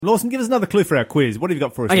Lawson, give us another clue for our quiz. What have you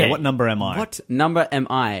got for us here? What number am I? What number am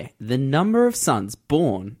I? The number of sons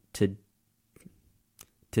born to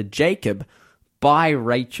Jacob by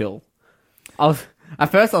Rachel. At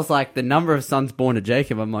first I was like, the number of sons born to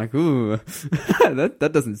Jacob. I'm like, ooh, that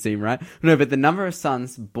doesn't seem right. No, but the number of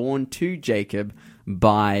sons born to Jacob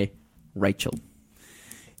by Rachel.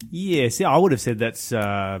 Yeah, see, I would have said that's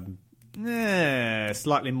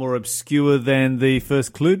slightly more obscure than the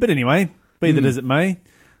first clue. But anyway, be that as it may,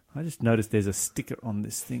 I just noticed there's a sticker on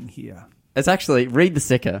this thing here. It's actually, read the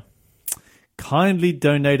sticker. Kindly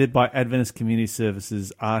donated by Adventist Community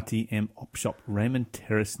Services, RTM Op Shop, Raymond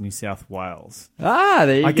Terrace, New South Wales.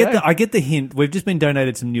 There you go. I get the hint. We've just been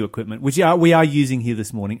donated some new equipment, which we are using here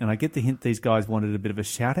this morning, and I get the hint these guys wanted a bit of a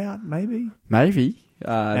shout-out, maybe? Maybe.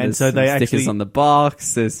 And so they stickers actually... on the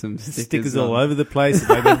box, there's some stickers all over the place.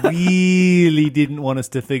 They really didn't want us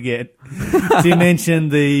to forget to mention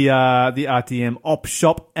the RTM Op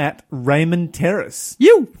Shop at Raymond Terrace.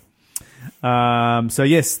 So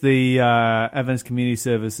yes, the Adventist Community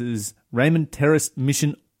Services Raymond Terrace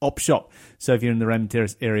Mission Op Shop. So if you're in the Raymond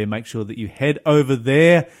Terrace area, make sure that you head over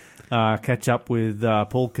there, catch up with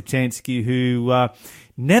Paul Kachansky, who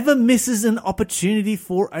never misses an opportunity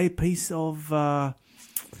for a piece of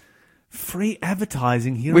free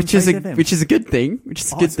advertising here, which is a good thing.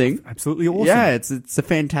 Absolutely awesome. Yeah, it's a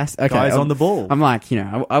fantastic. Okay, guys on the ball. I'm like,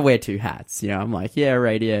 I wear two hats. I'm like,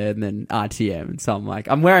 radio and then RTM, and so I'm like,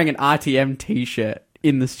 I'm wearing an RTM t-shirt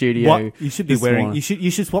in the studio. What you should be wearing? Morning.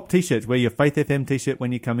 You should swap t-shirts. Wear your Faith FM t-shirt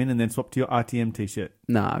when you come in, and then swap to your RTM t-shirt.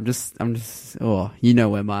 No, I'm just. Oh, you know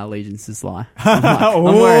where my allegiances lie. I'm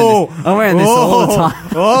wearing this all the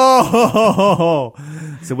time.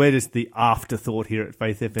 So we're just the afterthought here at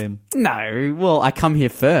Faith FM. No, well, I come here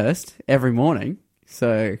first every morning,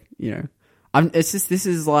 so This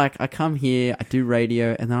is like I come here, I do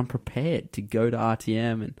radio, and then I'm prepared to go to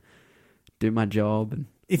RTM and do my job and.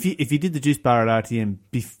 If you did the juice bar at RTM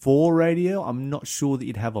before radio, I'm not sure that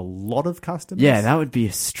you'd have a lot of customers. Yeah, that would be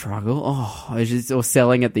a struggle. Or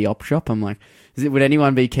selling at the op shop. I'm like, would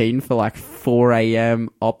anyone be keen for like 4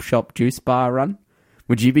 a.m. op shop juice bar run?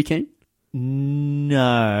 Would you be keen? No,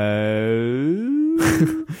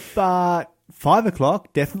 but 5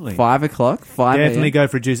 o'clock, definitely. 5 o'clock? Definitely go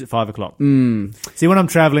for a juice at 5 o'clock. See, when I'm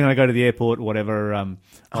travelling and I go to the airport or whatever, I'll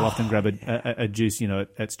often grab a juice,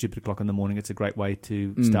 at stupid o'clock in the morning. It's a great way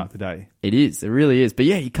to start the day. It is. It really is. But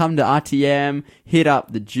yeah, you come to RTM, hit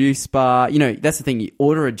up the juice bar. That's the thing. You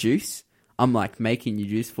order a juice. I'm like making your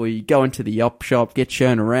juice for you. Go into the op shop, get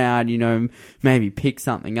shown around, maybe pick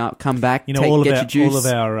something up, come back, get your juice. All of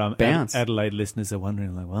our Adelaide listeners are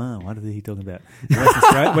wondering, like, wow, what are he talking about?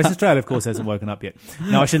 Western Australia, of course, hasn't woken up yet.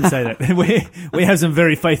 No, I shouldn't say that. We have some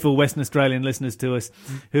very faithful Western Australian listeners to us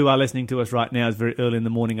who are listening to us right now. It's very early in the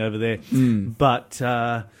morning over there. But,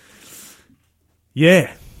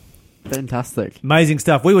 yeah. Fantastic. Amazing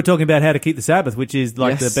stuff. We were talking about how to keep the Sabbath, which is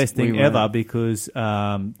like the best thing ever because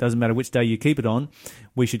doesn't matter which day you keep it on.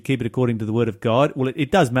 We should keep it according to the Word of God. Well, it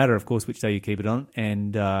does matter, of course, which day you keep it on,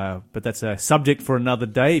 and but that's a subject for another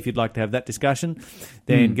day. If you'd like to have that discussion,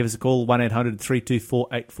 then give us a call,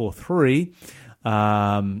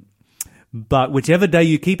 1-800-324-843. But whichever day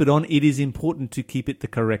you keep it on, it is important to keep it the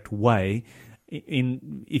correct way.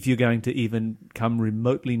 If you're going to even come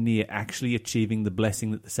remotely near actually achieving the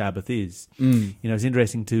blessing that the Sabbath is. It's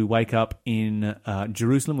interesting to wake up in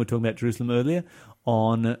Jerusalem. We were talking about Jerusalem earlier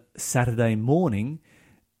on Saturday morning,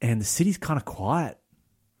 and the city's kind of quiet.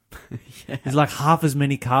 There's like half as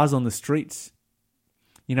many cars on the streets.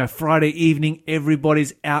 Friday evening,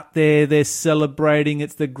 everybody's out there. They're celebrating.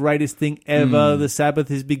 It's the greatest thing ever. The Sabbath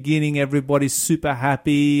is beginning. Everybody's super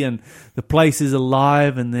happy, and the place is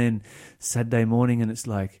alive. And then Saturday morning, and it's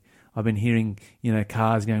like I've been hearing,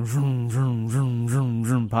 cars going vroom, vroom, vroom, vroom,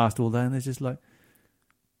 vroom past all day, and there's just like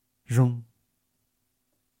vroom,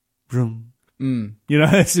 vroom.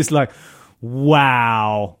 It's just like,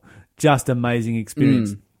 wow, just amazing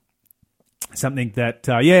experience. Something that,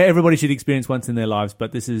 everybody should experience once in their lives.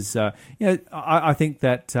 But this is, I think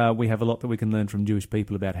that we have a lot that we can learn from Jewish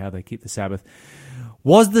people about how they keep the Sabbath.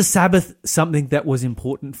 Was the Sabbath something that was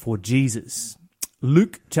important for Jesus?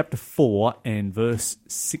 Luke chapter 4 and verse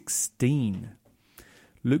 16.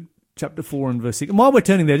 Luke chapter 4 and verse 6. And while we're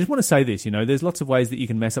turning there, I just want to say this, there's lots of ways that you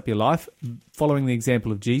can mess up your life. Following the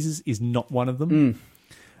example of Jesus is not one of them.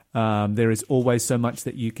 There is always so much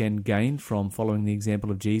that you can gain from following the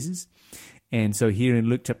example of Jesus. And so here in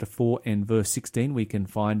Luke chapter 4 and verse 16, we can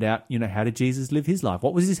find out, how did Jesus live his life?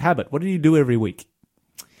 What was his habit? What did he do every week?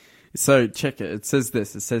 So check it. It says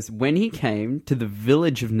this. It says, when he came to the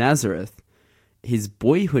village of Nazareth his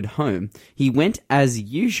boyhood home, he went as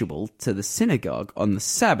usual to the synagogue on the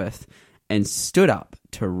Sabbath and stood up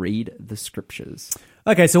to read the scriptures.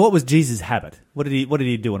 Okay, so what was Jesus' habit? What did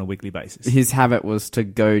he do on a weekly basis? His habit was to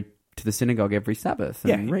go to the synagogue every Sabbath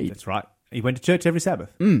and read. That's right. He went to church every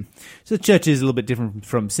Sabbath. So church is a little bit different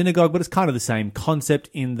from synagogue, but it's kind of the same concept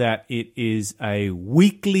in that it is a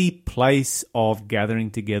weekly place of gathering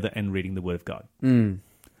together and reading the Word of God. So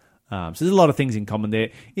there's a lot of things in common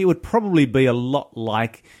there. It would probably be a lot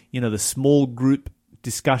like, the small group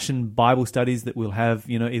discussion Bible studies that we'll have,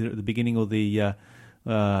 either at the beginning or the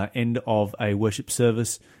end of a worship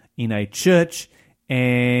service in a church.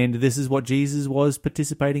 And this is what Jesus was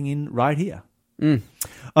participating in right here.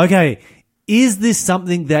 Okay, is this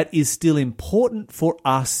something that is still important for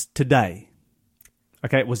us today?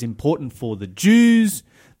 Okay, it was important for the Jews.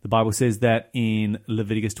 The Bible says that in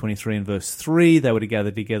Leviticus 23 and verse 3, they were to gather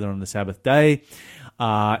together on the Sabbath day.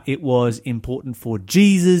 It was important for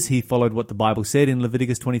Jesus. He followed what the Bible said in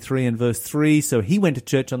Leviticus 23 and verse 3, so he went to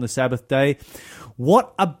church on the Sabbath day.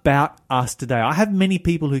 What about us today? I have many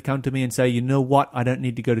people who come to me and say, you know what, I don't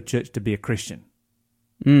need to go to church to be a Christian.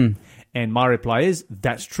 And my reply is,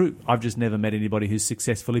 that's true. I've just never met anybody who's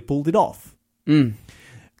successfully pulled it off.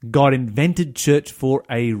 God invented church for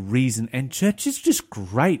a reason, and church is just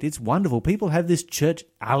great. It's wonderful. People have this church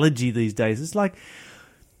allergy these days. It's like,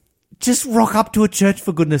 just rock up to a church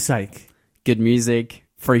for goodness sake. Good music,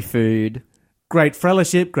 free food. Great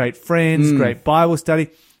fellowship, great friends, great Bible study.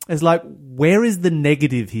 It's like, where is the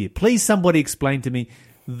negative here? Please somebody explain to me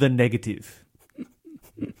the negative.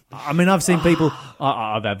 I mean, I've seen people,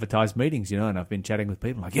 I've advertised meetings, and I've been chatting with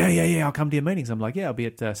people like, yeah, I'll come to your meetings. I'm like, yeah, I'll be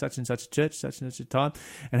at such and such a church, such and such a time,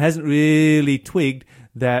 and hasn't really twigged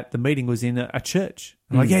that the meeting was in a church.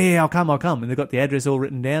 I'm like, yeah, I'll come. And they've got the address all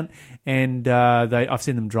written down, and I've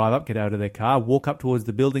seen them drive up, get out of their car, walk up towards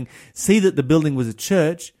the building, see that the building was a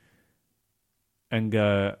church, and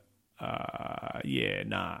go,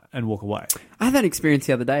 and walk away. I had that experience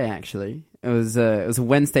the other day, actually. It was a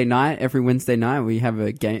Wednesday night. Every Wednesday night, we have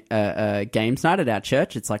a games night at our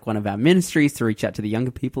church. It's like one of our ministries to reach out to the younger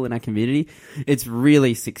people in our community. It's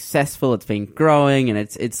really successful. It's been growing, and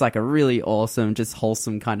it's like a really awesome, just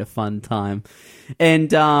wholesome kind of fun time. And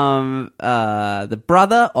the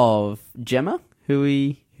brother of Gemma,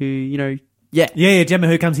 Yeah, Gemma,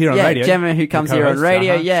 who comes here on radio. Yeah, Gemma, who comes here on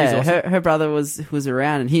radio. Yeah, awesome. her brother was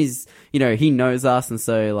around, and he's, he knows us, and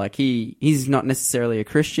so like he's not necessarily a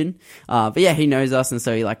Christian, but yeah, he knows us, and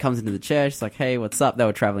so he like comes into the church. It's like, hey, what's up? They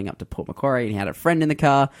were traveling up to Port Macquarie, and he had a friend in the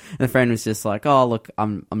car, and the friend was just like, oh, look,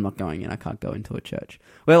 I'm not going in. I can't go into a church.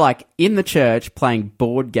 We're like in the church playing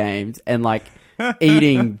board games and like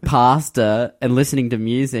eating pasta and listening to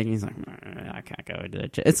music. He's like, I can't go into the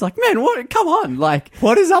church. It's like, man, what? Come on, like,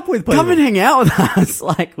 what is up with people? Come and hang out with us.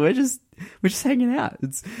 Like, we're just hanging out.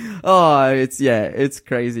 It's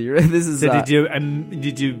crazy. This is. So did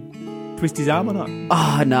you twist his arm or not?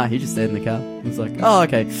 Oh no, he just stayed in the car. It's like, oh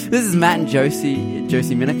okay. This is Matt and Josie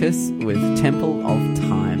Minikis with Temple of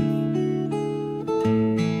Time.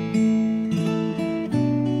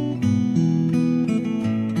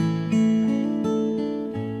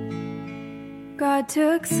 God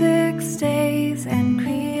took 6 days and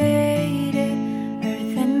created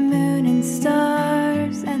earth and moon and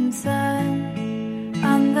stars and sun.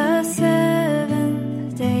 On the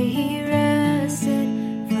 7th day he rested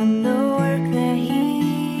from the work that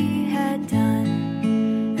he had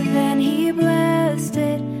done. Then he blessed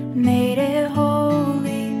it, made it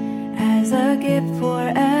holy as a gift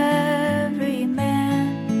for every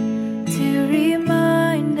man, to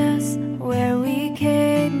remind us where we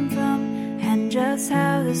came from and just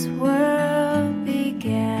how this world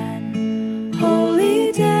began.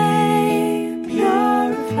 Holy day,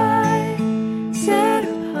 purified, set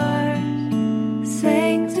apart,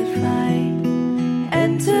 sanctified,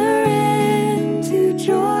 enter into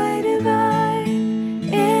joy divine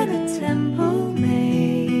in a temple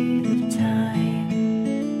made of time.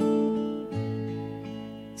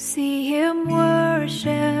 See him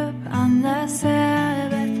worship on the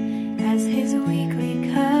Sabbath as his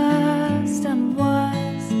weekly custom was.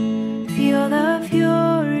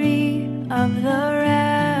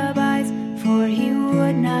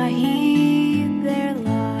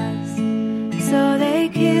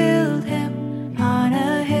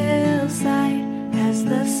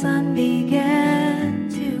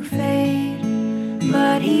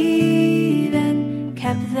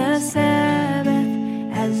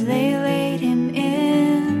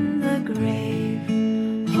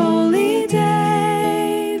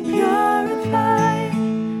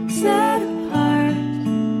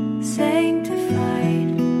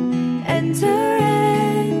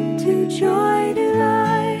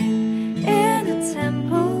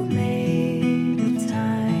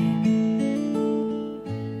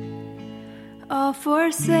 all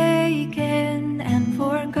forsaken and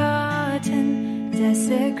forgotten,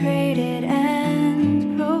 desecrated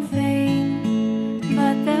and profane.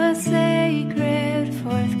 But the sacred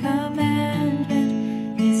fourth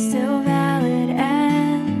commandment is still valid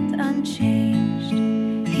and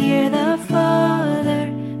unchanged. Hear the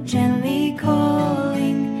Father gently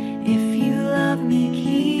calling, if you love me,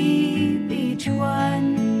 keep each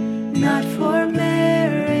one, not for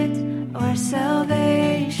merit or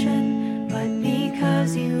salvation, but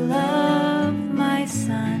because you love my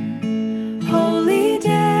Son. Holy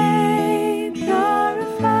day,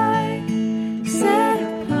 purified, set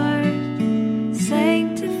apart,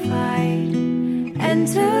 sanctified,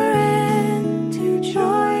 enter into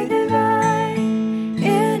joy divine,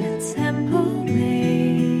 in a temple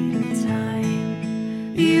made of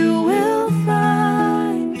time. You will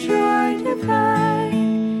find joy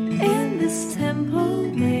divine in this temple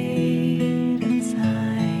made of time.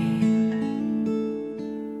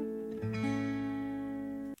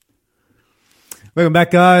 Welcome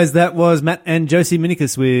back, guys. That was Matt and Josie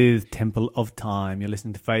Minicus with Temple of Time. You're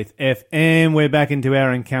listening to Faith FM. We're back into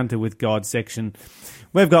our Encounter with God section.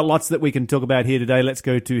 We've got lots that we can talk about here today. Let's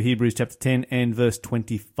go to Hebrews chapter 10 and verse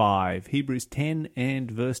 25. Hebrews 10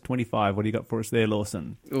 and verse 25. What do you got for us there,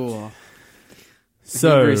 Lawson? Oh.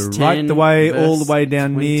 So, Hebrews 10, right the way, all verse the way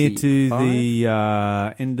down near 25. to the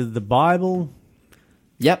end of the Bible.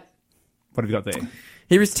 Yep. What have you got there?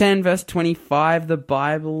 Hebrews 10 verse 25, the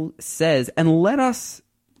Bible says, and let us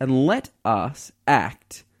not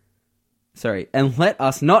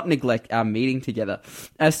neglect our meeting together,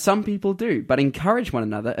 as some people do, but encourage one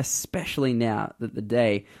another, especially now that the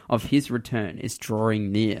day of his return is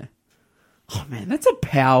drawing near. Oh man, that's a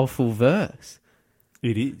powerful verse.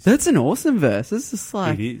 It is. That's an awesome verse. It's just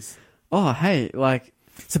like, It is. oh hey, like,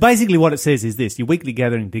 So basically what it says is this: your weekly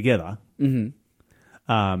gathering together,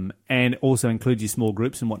 and also includes your small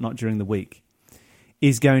groups and whatnot during the week,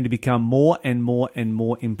 is going to become more and more and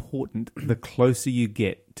more important the closer you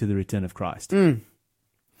get to the return of Christ. So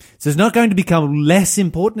it's not going to become less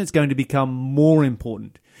important, it's going to become more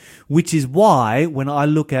important, which is why when I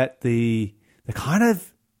look at the kind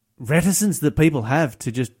of reticence that people have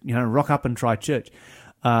to just, rock up and try church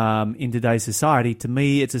in today's society, to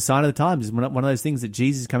me, it's a sign of the times. It's one of those things that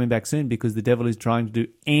Jesus is coming back soon, because the devil is trying to do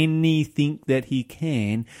anything that he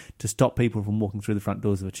can to stop people from walking through the front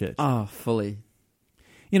doors of a church. oh, fully.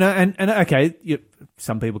 And okay,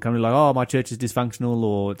 some people come in like, oh, my church is dysfunctional,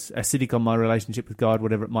 or it's acidic on my relationship with God,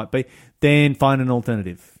 whatever it might be. Then find an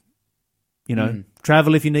alternative.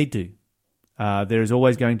 Travel if you need to. There is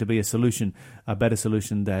always going to be a solution, a better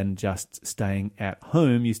solution than just staying at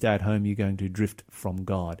home. You stay at home, you're going to drift from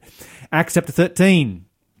God. Acts chapter 13.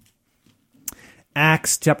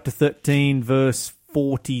 Acts chapter 13, verse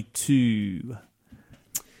 42.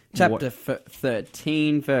 Chapter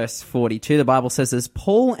 13, verse 42, the Bible says, as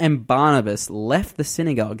Paul and Barnabas left the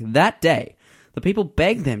synagogue that day, the people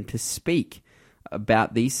begged them to speak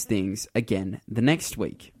about these things again the next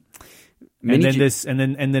week. And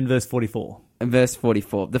then verse 44. Verse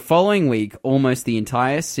 44. The following week, almost the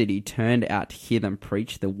entire city turned out to hear them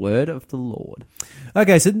preach the word of the Lord.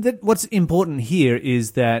 Okay, so what's important here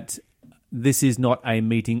is that this is not a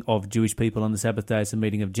meeting of Jewish people on the Sabbath day, it's a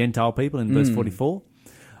meeting of Gentile people in verse 44.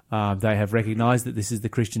 They have recognized that this is the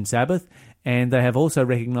Christian Sabbath, and they have also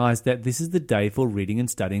recognized that this is the day for reading and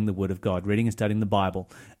studying the Word of God, reading and studying the Bible.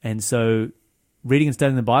 And so reading and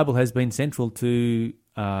studying the Bible has been central to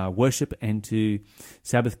worship and to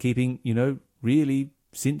Sabbath keeping, really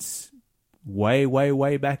since way, way,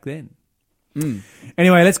 way back then.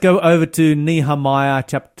 Anyway, let's go over to Nehemiah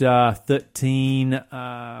chapter 13.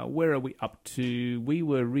 Where are we up to? We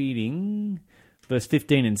were reading verse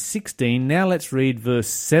 15 and 16. Now let's read verse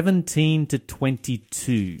 17 to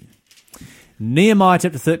 22. Nehemiah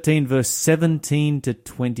chapter 13, verse 17 to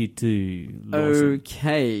 22. Lawson.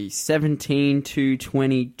 Okay, 17 to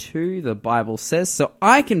 22, the Bible says, so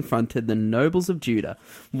I confronted the nobles of Judah.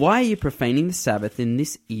 Why are you profaning the Sabbath in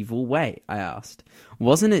this evil way? I asked.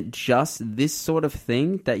 Wasn't it just this sort of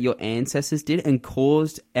thing that your ancestors did and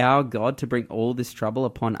caused our God to bring all this trouble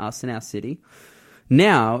upon us and our city?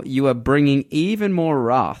 Now you are bringing even more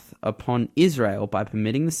wrath upon Israel by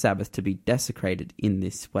permitting the Sabbath to be desecrated in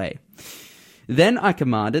this way. Then I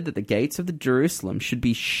commanded that the gates of the Jerusalem should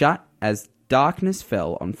be shut as darkness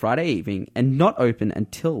fell on Friday evening and not open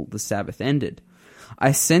until the Sabbath ended.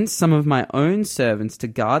 I sent some of my own servants to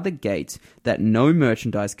guard the gates that no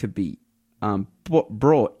merchandise could be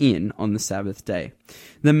brought in on the Sabbath day.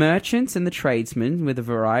 The merchants and the tradesmen with a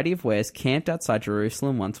variety of wares camped outside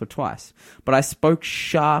Jerusalem once or twice, but I spoke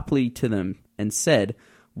sharply to them and said,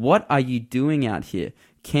 "What are you doing out here?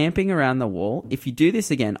 camping around the wall. If you do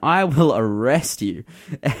this again, I will arrest you.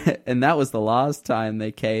 And that was the last time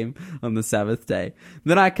they came on the Sabbath day.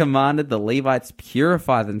 Then I commanded the Levites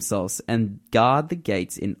purify themselves and guard the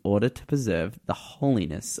gates in order to preserve the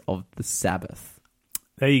holiness of the Sabbath.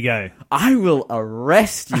 There you go. I will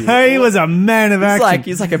arrest you. He was a man of action.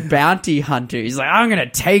 He's like a bounty hunter. He's like, I'm going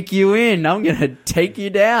to take you in. I'm going to take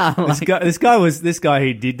you down. This guy,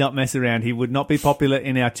 he did not mess around. He would not be popular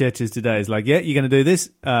in our churches today. He's like, yeah, you're going to do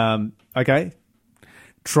this? Okay.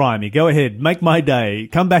 Try me. Go ahead. Make my day.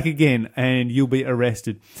 Come back again and you'll be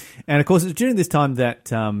arrested. And of course, it was during this time that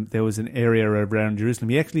there was an area around Jerusalem.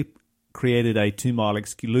 He actually created a 2-mile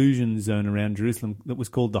exclusion zone around Jerusalem that was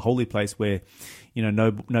called the Holy Place, where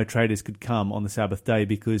no traders could come on the Sabbath day,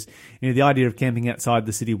 because the idea of camping outside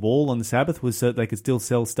the city wall on the Sabbath was so that they could still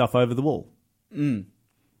sell stuff over the wall.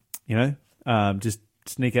 Just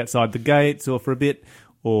sneak outside the gates or for a bit,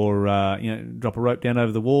 or drop a rope down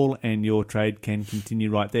over the wall and your trade can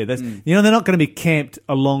continue right there. That's they're not going to be camped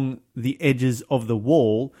along the edges of the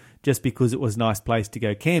wall just because it was a nice place to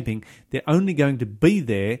go camping. They're only going to be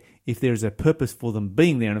there if there is a purpose for them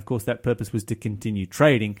being there, and of course that purpose was to continue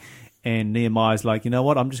trading. And Nehemiah's like, you know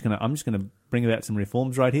what? I'm just gonna bring about some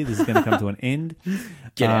reforms right here. This is going to come to an end.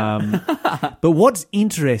 Get out. But what's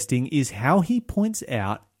interesting is how he points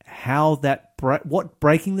out how what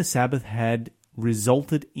breaking the Sabbath had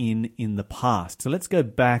resulted in the past. So let's go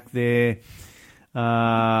back there.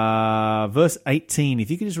 Verse 18.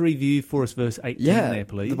 If you could just review for us verse 18 there,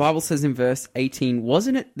 please. The Bible says in verse 18,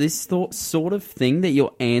 wasn't it this sort of thing that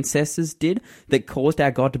your ancestors did that caused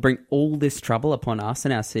our God to bring all this trouble upon us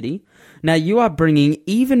and our city? Now you are bringing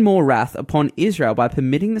even more wrath upon Israel by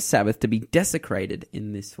permitting the Sabbath to be desecrated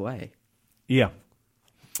in this way. Yeah.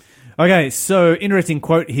 Okay, so interesting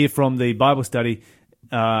quote here from the Bible study.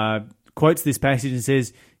 Quotes this passage and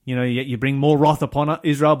says, you bring more wrath upon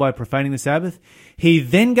Israel by profaning the Sabbath. He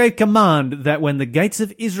then gave command that when the gates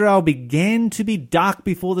of Israel began to be dark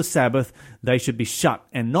before the Sabbath, they should be shut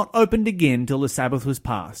and not opened again till the Sabbath was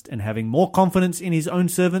past. And having more confidence in his own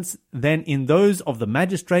servants than in those of the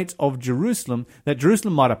magistrates of Jerusalem, that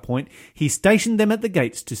Jerusalem might appoint, he stationed them at the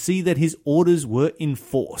gates to see that his orders were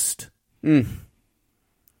enforced.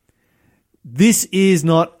 This is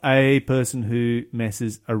not a person who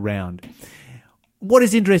messes around. What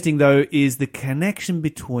is interesting, though, is the connection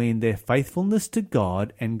between their faithfulness to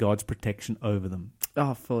God and God's protection over them.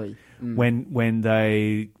 Oh, fully. When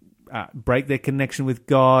they break their connection with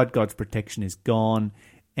God, God's protection is gone,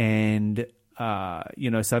 and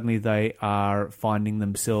suddenly they are finding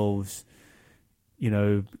themselves,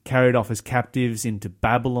 carried off as captives into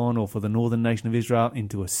Babylon, or for the northern nation of Israel,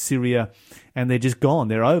 into Assyria, and they're just gone.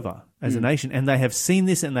 They're over as a nation. And they have seen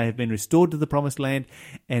this, and they have been restored to the promised land,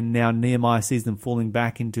 and now Nehemiah sees them falling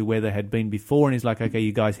back into where they had been before, and he's like, okay,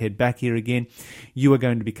 you guys head back here again. You are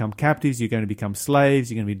going to become captives. You're going to become slaves.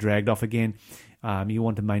 You're going to be dragged off again. You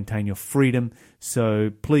want to maintain your freedom,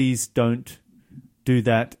 so please don't do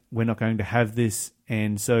that. We're not going to have this.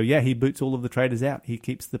 And so, he boots all of the traders out. He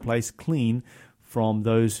keeps the place clean from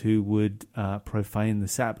those who would profane the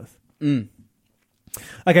Sabbath.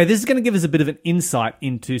 Okay, this is going to give us a bit of an insight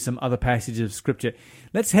into some other passages of Scripture.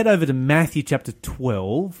 Let's head over to Matthew chapter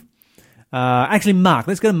 12. Mark.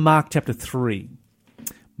 Let's go to Mark chapter 3.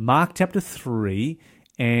 Mark chapter 3,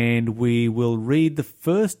 and we will read the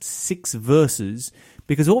first 6 verses,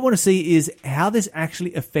 because what we want to see is how this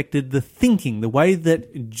actually affected the thinking, the way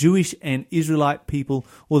that Jewish and Israelite people,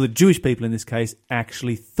 or the Jewish people in this case,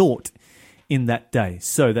 actually thought in that day.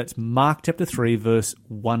 So that's Mark chapter 3, verse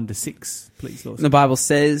 1 to 6. Please, Lawson. The Bible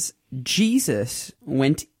says, Jesus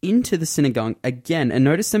went into the synagogue again and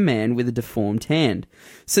noticed a man with a deformed hand.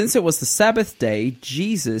 Since it was the Sabbath day,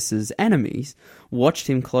 Jesus' enemies watched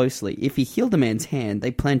him closely. If he healed a man's hand,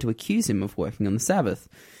 they planned to accuse him of working on the Sabbath.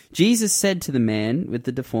 Jesus said to the man with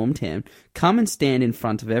the deformed hand, "Come and stand in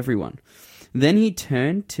front of everyone." Then he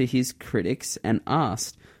turned to his critics and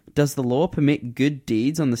asked, "Does the law permit good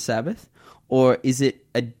deeds on the Sabbath? Or is it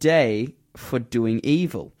a day for doing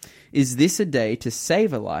evil? Is this a day to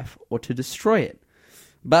save a life or to destroy it?"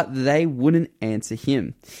 But they wouldn't answer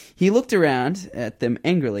him. He looked around at them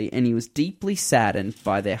angrily, and he was deeply saddened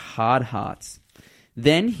by their hard hearts.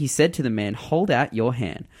 Then he said to the man, "Hold out your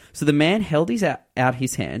hand." So the man held out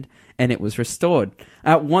his hand, and it was restored.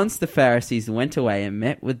 At once the Pharisees went away and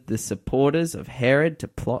met with the supporters of Herod to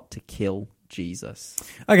plot to kill Jesus.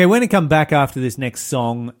 Okay, we're going to come back after this next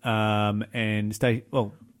song and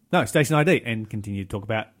Station ID, and continue to talk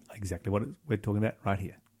about exactly what we're talking about right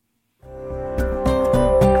here.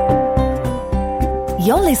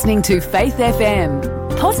 You're listening to Faith FM,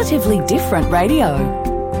 positively different radio.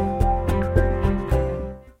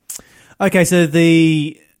 Okay, so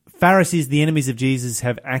the Pharisees, the enemies of Jesus,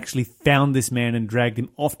 have actually found this man and dragged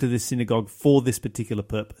him off to this synagogue for this particular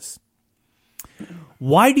purpose.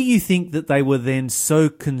 Why do you think that they were then so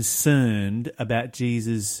concerned about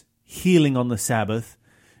Jesus healing on the Sabbath,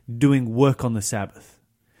 doing work on the Sabbath?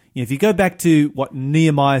 You know, if you go back to what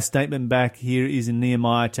Nehemiah's statement back here is in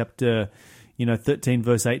Nehemiah chapter 13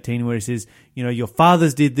 verse 18, where it says, your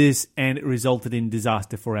fathers did this and it resulted in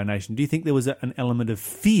disaster for our nation. Do you think there was an element of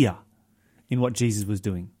fear in what Jesus was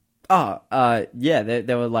doing? Yeah,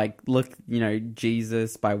 they were like, look,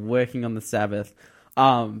 Jesus, by working on the Sabbath,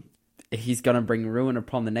 he's going to bring ruin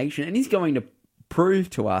upon the nation, and he's going to prove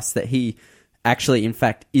to us that he actually, in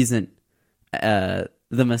fact, isn't the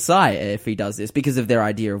Messiah if he does this, because of their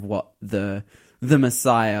idea of what the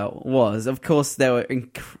Messiah was. Of course, they're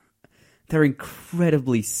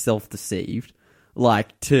incredibly self-deceived,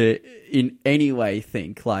 like to in any way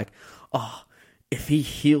think like, oh, if he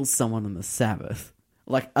heals someone on the Sabbath,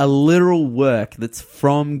 like a literal work that's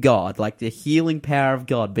from God, like the healing power of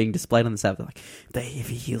God being displayed on the Sabbath. Like, if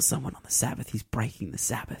he heals someone on the Sabbath, he's breaking the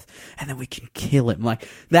Sabbath, and then we can kill him. Like,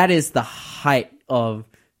 that is the height of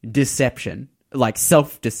deception, like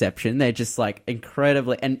self-deception. They're just like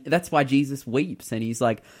incredibly, and that's why Jesus weeps, and he's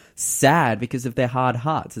like sad because of their hard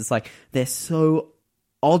hearts. It's like they're so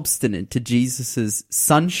obstinate to Jesus's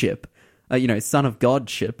sonship, Son of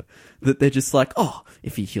Godship, that they're just like, oh,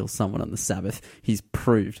 if he heals someone on the Sabbath, he's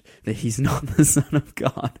proved that he's not the Son of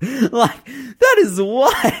God. Like, that is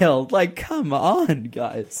wild. Like, come on,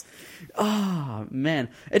 guys. Oh, man.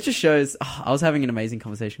 It just shows... I was having an amazing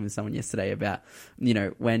conversation with someone yesterday about,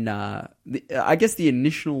 when... I guess the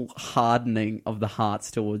initial hardening of the hearts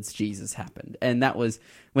towards Jesus happened. And that was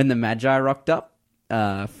when the Magi rocked up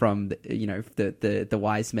from, the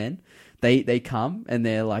wise men. They come and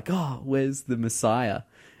they're like, oh, where's the Messiah?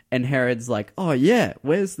 And Herod's like, oh yeah,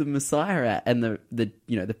 where's the Messiah at? And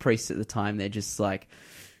the priests at the time, they're just like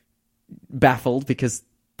baffled because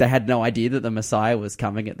they had no idea that the Messiah was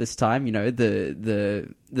coming at this time.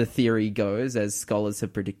 The theory goes, as scholars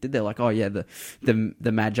have predicted, they're like, oh yeah, the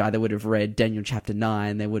Magi, they would have read Daniel chapter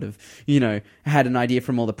 9, they would have, had an idea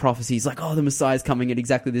from all the prophecies, like, oh, the Messiah's coming at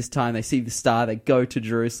exactly this time. They see the star, they go to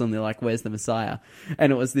Jerusalem, they're like, where's the Messiah?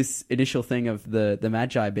 And it was this initial thing of the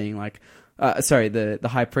Magi being like, the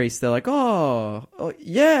high priest, they're like, oh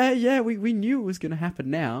yeah, we knew it was going to happen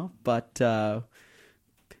now, but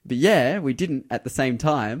yeah, we didn't at the same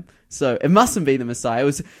time, so it mustn't be the Messiah. It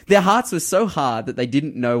was, their hearts were so hard that they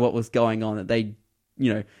didn't know what was going on, that they,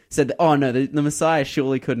 said that, oh no, the Messiah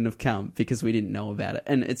surely couldn't have come because we didn't know about it.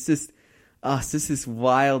 And it's just this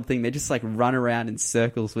wild thing. They just like run around in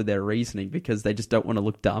circles with their reasoning because they just don't want to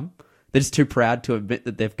look dumb. They're just too proud to admit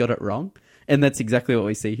that they've got it wrong. And that's exactly what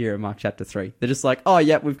we see here in Mark chapter 3. They're just like, oh,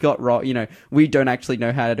 yeah, we've got wrong. We don't actually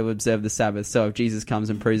know how to observe the Sabbath. So if Jesus comes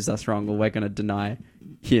and proves us wrong, well, we're going to deny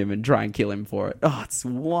him and try and kill him for it. Oh, it's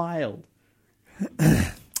wild.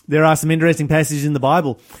 There are some interesting passages in the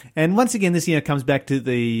Bible. And once again, this comes back to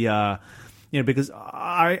the, because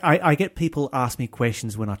I get people ask me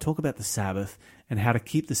questions when I talk about the Sabbath and how to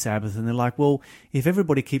keep the Sabbath. And they're like, well, if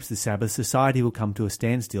everybody keeps the Sabbath, society will come to a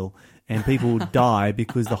standstill and people will die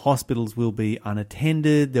because the hospitals will be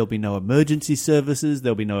unattended. There'll be no emergency services.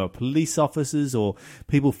 There'll be no police officers or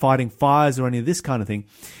people fighting fires or any of this kind of thing.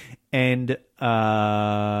 And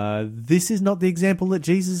this is not the example that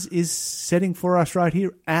Jesus is setting for us right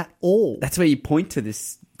here at all. That's where you point to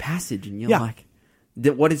this passage and you're like,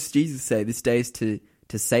 what does Jesus say? This day is to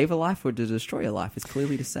save a life or to destroy a life? It's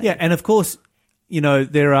clearly to save. Yeah, and of course,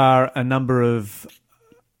 there are a number of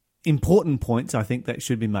important points, I think, that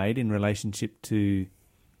should be made in relationship to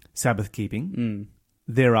Sabbath keeping.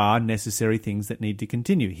 There are necessary things that need to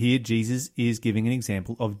continue. Here, Jesus is giving an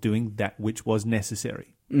example of doing that which was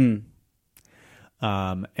necessary. And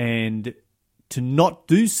to not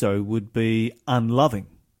do so would be unloving.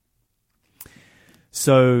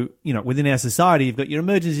 So, within our society, you've got your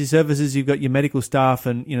emergency services, you've got your medical staff,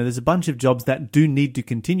 and, there's a bunch of jobs that do need to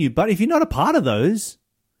continue. But if you're not a part of those,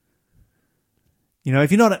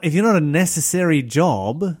 if you're not a necessary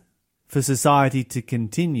job for society to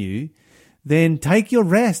continue, then take your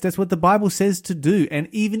rest. That's what the Bible says to do. And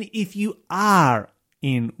even if you are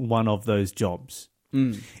in one of those jobs,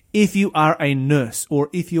 if you are a nurse or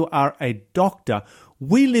if you are a doctor,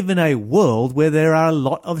 we live in a world where there are a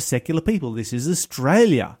lot of secular people. This is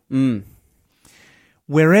Australia.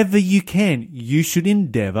 Wherever you can, you should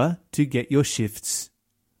endeavour to get your shifts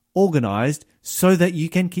organised so that you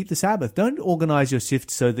can keep the Sabbath. Don't organise your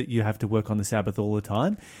shifts so that you have to work on the Sabbath all the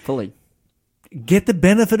time. Fully. Get the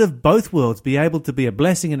benefit of both worlds. Be able to be a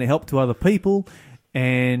blessing and a help to other people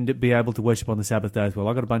and be able to worship on the Sabbath day as well.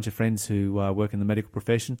 I've got a bunch of friends who work in the medical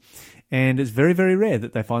profession, and it's very, very rare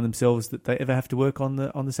that they find themselves that they ever have to work on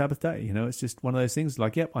the Sabbath day. You know, it's just one of those things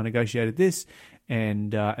like, yep, I negotiated this,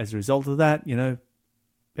 and as a result of that, you know,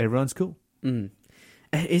 everyone's cool. Mm.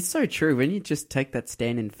 It's so true when you just take that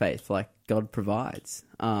stand in faith, like God provides.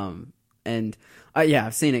 And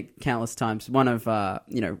I've seen it countless times. One of the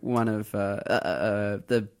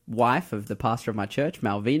wife of the pastor of my church,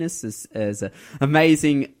 Mal Venus, is an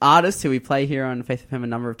amazing artist who we play here on Faith FM a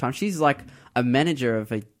number of times. She's like a manager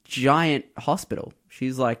of a giant hospital.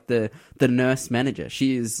 She's like the nurse manager.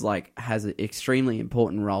 She is like has an extremely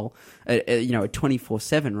important role, a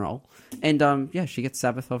 24/7 role. And she gets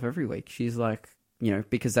Sabbath off every week. She's like, you know,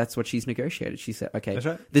 because that's what she's negotiated. She said, okay, That's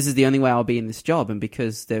right. This is the only way I'll be in this job. And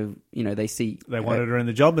because they see... They wanted her in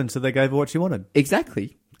the job, and so they gave her what she wanted.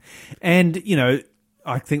 Exactly. And, you know,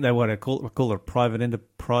 I think they want to call it a private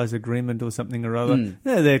enterprise agreement or something or other. Mm.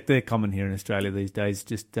 Yeah, they're common here in Australia these days.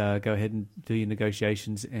 Just go ahead and do your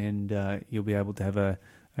negotiations, and you'll be able to have a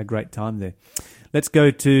great time there. Let's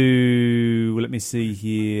go to, let me see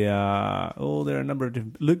here. There are a number of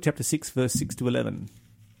different... Luke chapter 6, verse 6 to 11.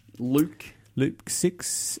 Luke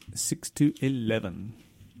 6 to 11.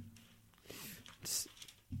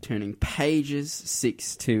 Turning pages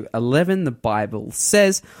 6 to 11, the Bible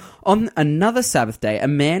says, on another Sabbath day, a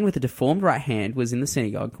man with a deformed right hand was in the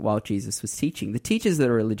synagogue while Jesus was teaching. The teachers of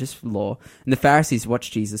the religious law and the Pharisees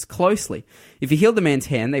watched Jesus closely. If he healed the man's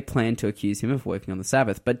hand, they planned to accuse him of working on the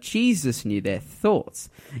Sabbath. But Jesus knew their thoughts.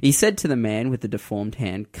 He said to the man with the deformed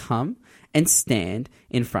hand, "Come and stand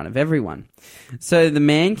in front of everyone." So the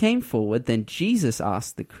man came forward. Then Jesus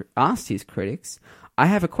asked his critics, "I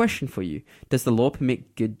have a question for you. Does the law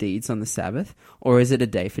permit good deeds on the Sabbath, or is it a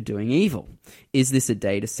day for doing evil? Is this a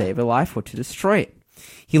day to save a life or to destroy it?"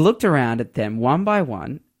 He looked around at them one by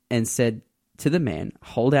one and said to the man,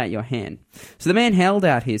 "Hold out your hand." So the man held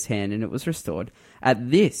out his hand, and it was restored.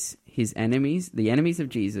 At this, his enemies, the enemies of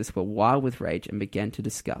Jesus, were wild with rage and began to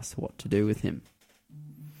discuss what to do with him.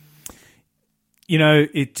 You know,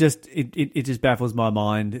 it just baffles my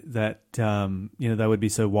mind that they would be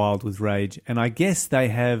so wild with rage, and I guess they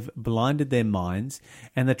have blinded their minds.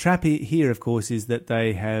 And the trap here, of course, is that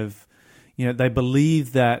they have, they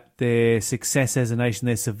believe that their success as a nation,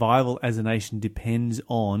 their survival as a nation, depends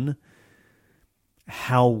on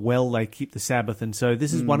how well they keep the Sabbath. And so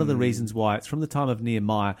this is one of the reasons why it's from the time of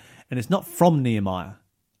Nehemiah, and it's not from Nehemiah,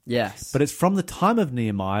 Yes, but it's from the time of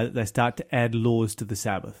Nehemiah that they start to add laws to the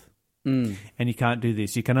Sabbath. And you can't do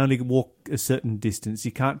this. You can only walk a certain distance.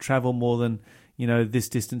 You can't travel more than, this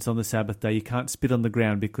distance on the Sabbath day. You can't spit on the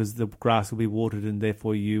ground because the grass will be watered and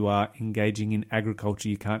therefore you are engaging in agriculture.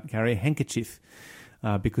 You can't carry a handkerchief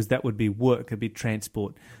because that would be work. It'd be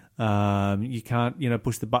transport. You can't,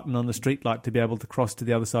 push the button on the street light to be able to cross to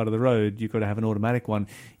the other side of the road. You've got to have an automatic one,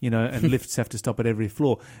 and lifts have to stop at every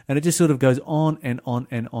floor. And it just sort of goes on and on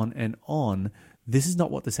and on and on. This is not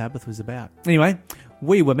what the Sabbath was about. Anyway,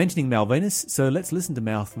 we were mentioning Mal Venus, so let's listen to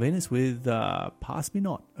Mal Venus with Pass Me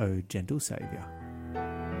Not, O Gentle Saviour.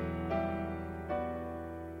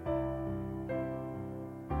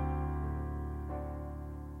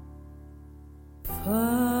 Pass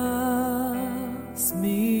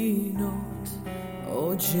me not,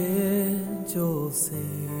 O gentle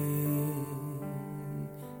Saviour,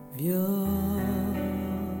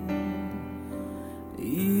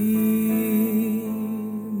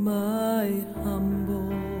 my humble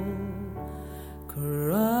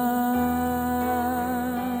cry.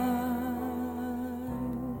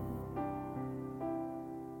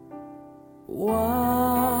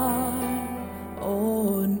 Why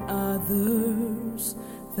on others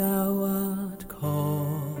thou art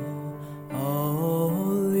calling?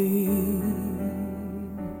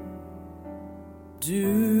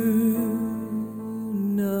 Do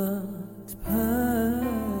not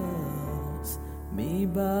pass me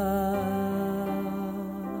by.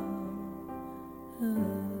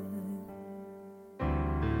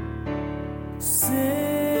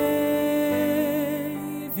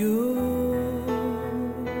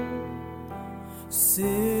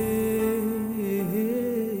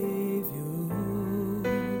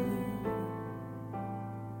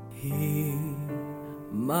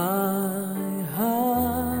 My humble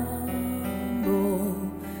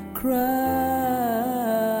cry,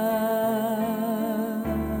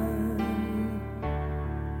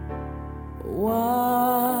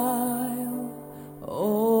 while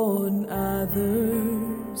on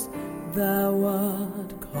others thou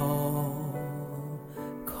art calling.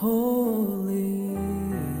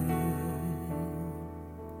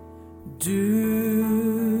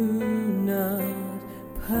 Do not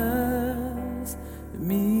pass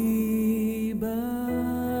me by.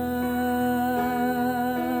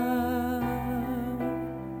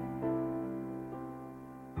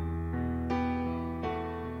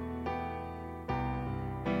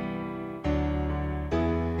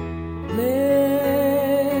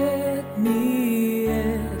 Let me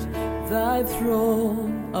at thy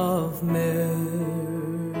throne of mercy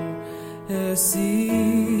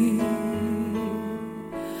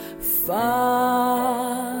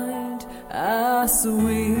find a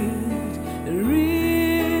sweet relief.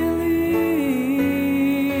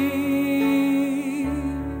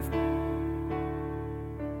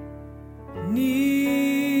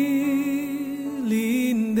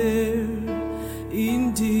 Kneeling there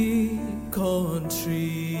in deep contrition,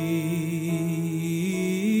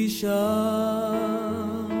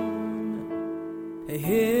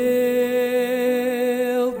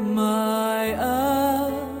 help my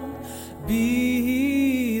unbelief.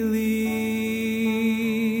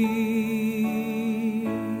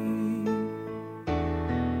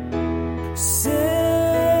 Savior,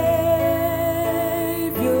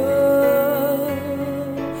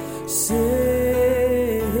 Savior,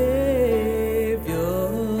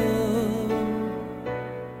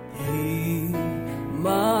 hear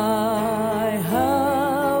my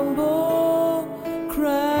humble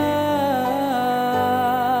cry,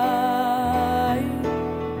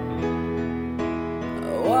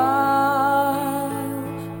 while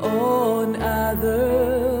on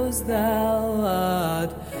others thou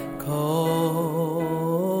art calling.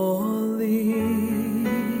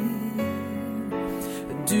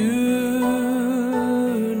 Do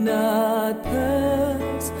not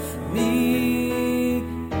pass me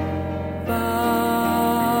by.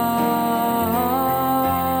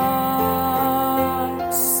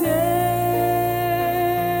 Savior,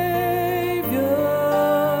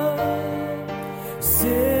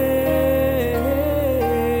 Savior,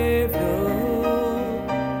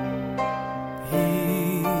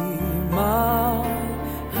 hear my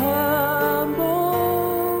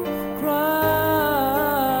humble cry,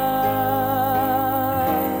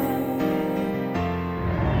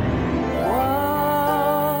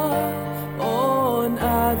 while on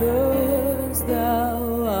others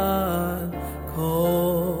thou art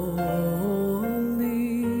calling.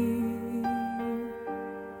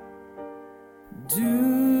 Do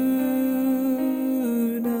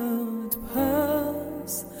not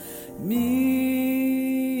pass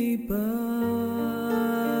me by.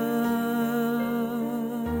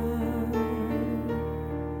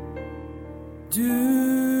 Do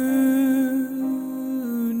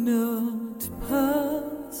not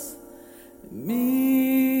pass me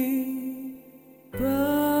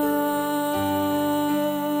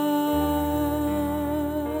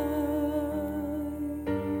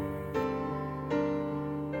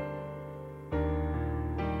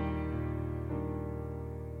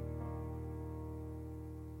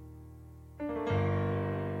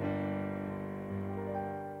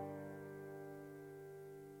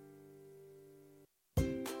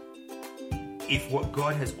If what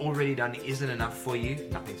God has already done isn't enough for you,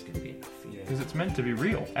 nothing's going to be enough for you. Because it's meant to be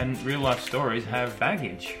real, and real life stories have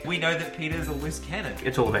baggage. We know that Peter's a loose cannon.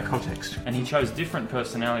 It's all about context. And he chose different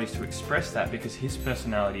personalities to express that because his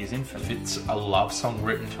personality is infinite. It's a love song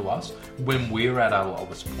written to us. When we're at our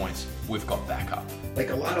lowest points, we've got backup.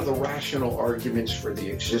 Like a lot of the rational arguments for the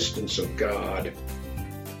existence of God,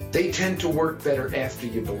 they tend to work better after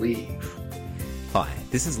you believe. Hi,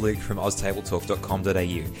 this is Luke from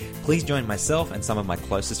oztabletalk.com.au. Please join myself and some of my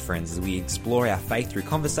closest friends as we explore our faith through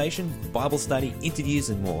conversation, Bible study, interviews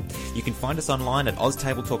and more. You can find us online at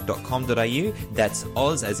oztabletalk.com.au. That's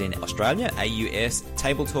Oz as in Australia, AUS,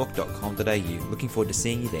 tabletalk.com.au. Looking forward to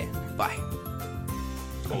seeing you there. Bye.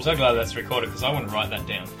 I'm so glad that's recorded because I want to write that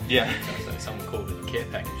down. Yeah. So someone called it a care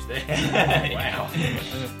package there. Wow.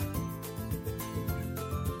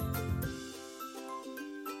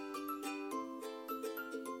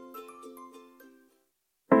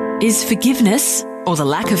 Is forgiveness, or the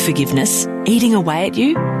lack of forgiveness, eating away at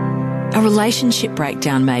you? A relationship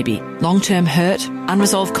breakdown maybe, long-term hurt,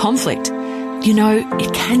 unresolved conflict. You know,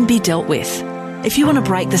 it can be dealt with. If you want to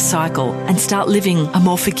break the cycle and start living a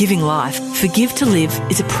more forgiving life, Forgive to Live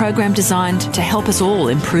is a program designed to help us all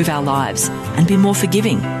improve our lives and be more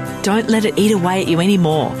forgiving. Don't let it eat away at you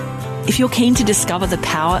anymore. If you're keen to discover the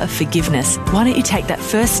power of forgiveness, why don't you take that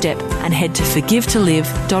first step and head to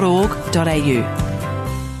forgivetolive.org.au.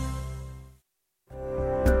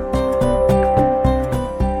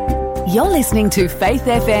 You're listening to Faith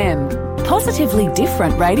FM, positively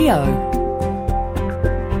different radio.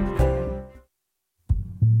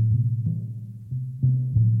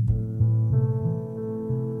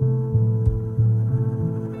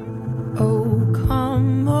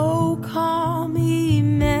 Come, oh come,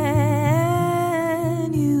 Emmanuel,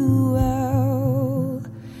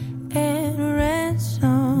 and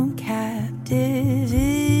ransom captive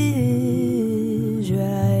Israel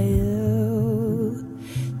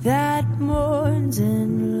that mourns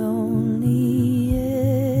in lonely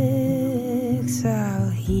exile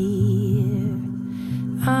here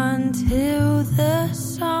until the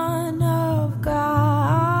Son of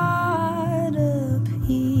God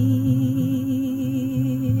appear.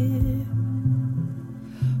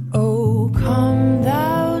 Oh, come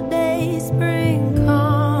thou day spring,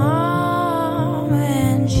 come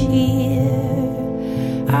and cheer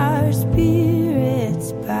our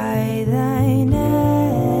spirits by thine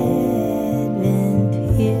advent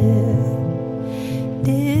here.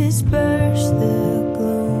 Disperse the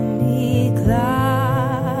gloomy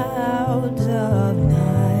clouds of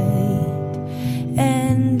night,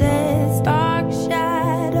 and death's dark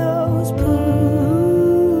shadows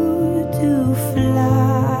put to flight.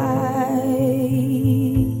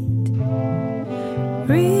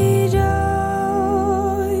 Rejoice,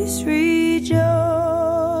 rejoice,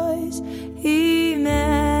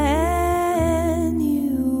 Emmanuel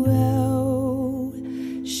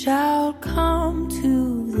shall come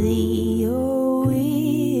to thee, O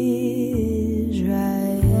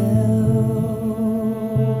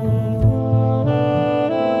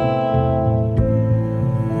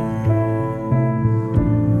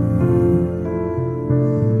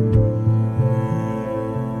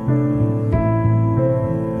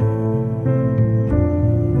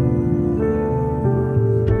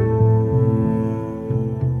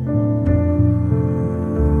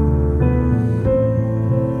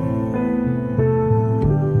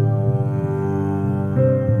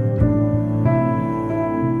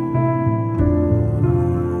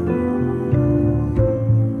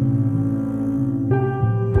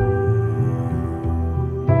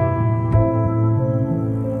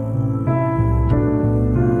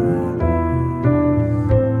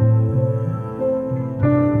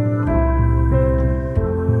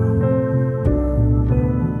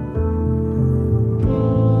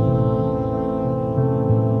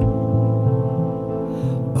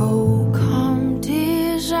Oh, come,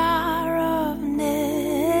 desire of nations,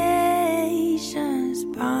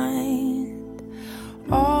 bind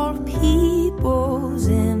all peoples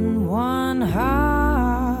in one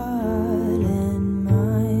heart and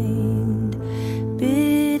mind.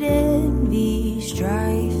 Bid envy,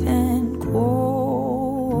 strife, and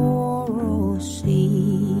quarrel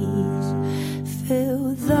cease.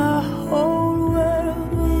 Fill the whole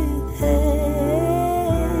world with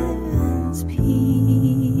heaven's peace.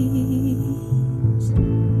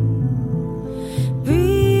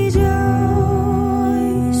 Rejoice,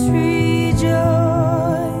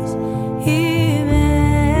 rejoice, Emmanuel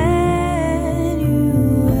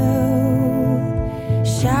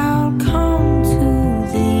shall come to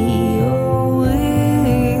thee, O Israel.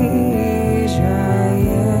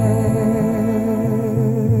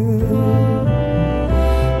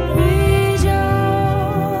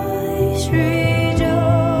 Rejoice,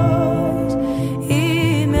 rejoice,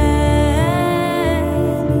 Emmanuel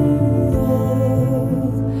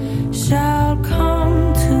shall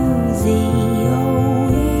come to thee, O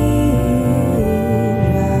Israel.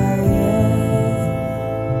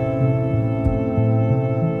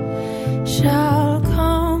 Shall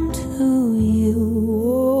come to you,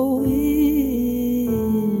 O Israel.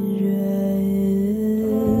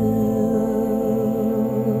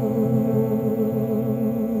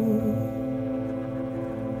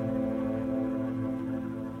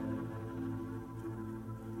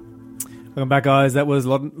 Welcome back, guys. That was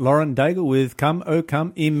Lauren Daigle with Come, Oh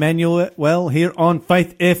Come, Emmanuel here on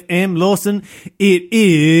Faith FM. Lawson, it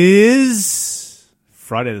is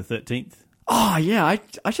Friday the 13th. Oh, yeah. I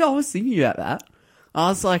was thinking about that. I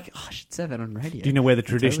was like, oh, I should say that on radio. Do you know where the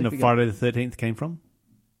tradition totally of forgot. Friday the 13th came from?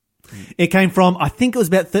 It came from, I think it was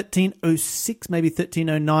about 1306, maybe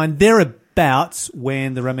 1309, thereabouts,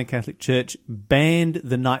 when the Roman Catholic Church banned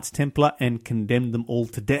the Knights Templar and condemned them all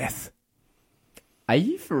to death. Are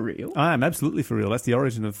you for real? I am absolutely for real. That's the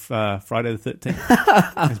origin of Friday the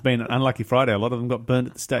 13th. It's been an unlucky Friday. A lot of them got burned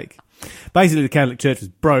at the stake. Basically, the Catholic Church was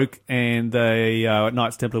broke, and the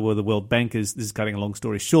Knights Templar were the world bankers. This is cutting a long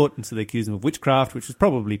story short, and so they accused them of witchcraft, which was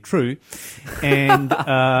probably true, and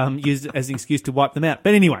used it as an excuse to wipe them out.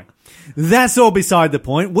 But anyway, that's all beside the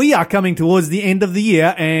point. We are coming towards the end of the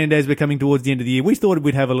year, and as we're coming towards the end of the year, we thought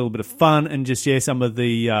we'd have a little bit of fun and just share some of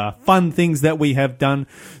the fun things that we have done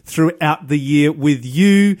throughout the year with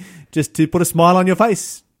you, just to put a smile on your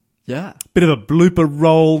face. Yeah. Bit of a blooper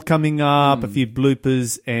roll coming up, a few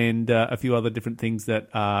bloopers, and a few other different things that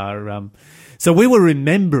are. So we were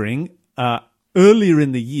remembering earlier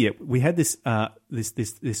in the year we had this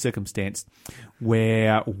this circumstance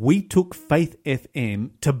where we took Faith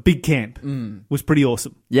FM to Big Camp. It was pretty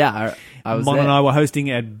awesome. Yeah, I was Mon there. and I were hosting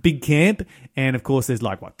at Big Camp, and of course there's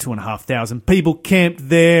like 2,500 people camped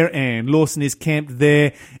there, and Lawson is camped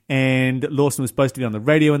there, and Lawson was supposed to be on the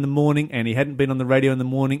radio in the morning, and he hadn't been on the radio in the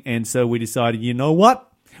morning, and so we decided, you know what?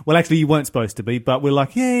 Well, actually, you weren't supposed to be, but we're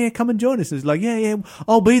like, yeah, come and join us. And it's like, yeah,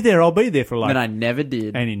 I'll be there for like... And I never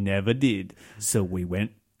did. And he never did. So we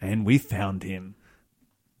went and we found him.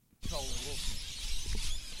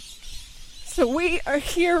 So we are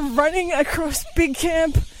here running across Big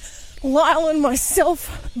Camp, Lyle and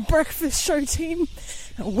myself, breakfast show team.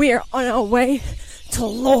 And we're on our way to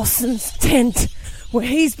Lawson's tent, where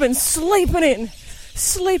he's been sleeping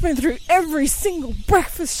through every single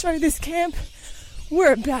breakfast show this camp.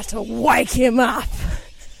 We're about to wake him up.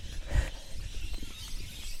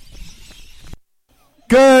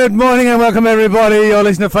 Good morning and welcome everybody. You're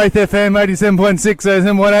listening to Faith FM 87.6,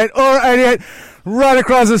 87.8 or 88 right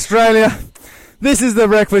across Australia. This is the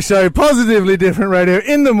Breakfast Show, Positively Different Radio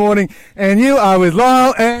in the morning, and you are with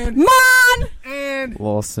Lyle and Mon and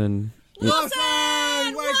Lawson. Lawson! Why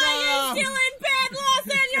are you still in bed,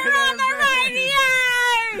 Lawson? You're on the radio!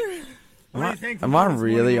 Am I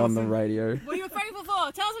really on the radio? What are you grateful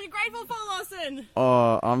for? Tell us what you're grateful for, Lawson.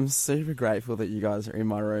 Oh, I'm super grateful that you guys are in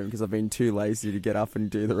my room because I've been too lazy to get up and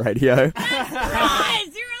do the radio.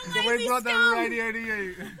 Guys, you're a lazy we've got the radio to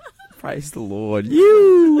you. Praise the Lord.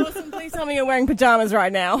 You! Lawson, please tell me you're wearing pajamas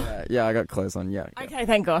right now. Yeah, I got clothes on, yeah. Okay,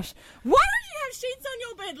 thank gosh. Why don't you have sheets on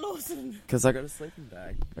your bed, Lawson? Because I got a sleeping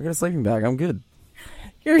bag. I'm good.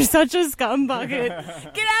 You're such a scumbucket. Get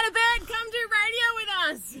out of bed, come do radio with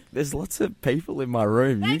us. There's lots of people in my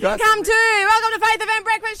room. You guys come too. Welcome to Faith FM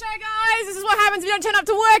Breakfast Show, guys. This is what happens if you don't turn up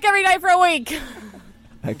to work every day for a week.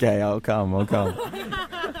 Okay, I'll come. All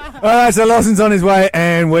right, so Lawson's on his way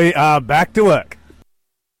and we are back to work.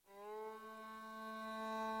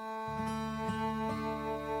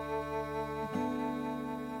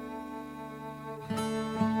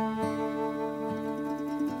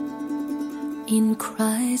 In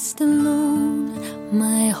Christ alone,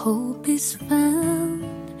 my hope is found.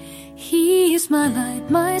 He is my light,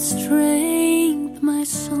 my strength, my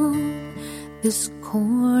song. This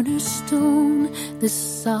cornerstone, this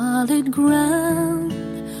solid ground,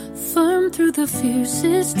 firm through the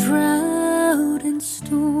fiercest drought and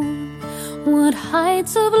storm. What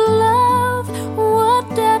heights of love, what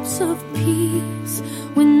depths of peace,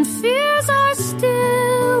 when fears are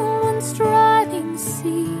still, when striving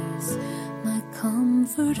cease.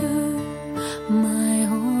 Comforter, my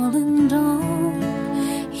all and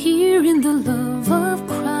all, here in the love of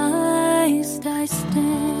Christ I stand.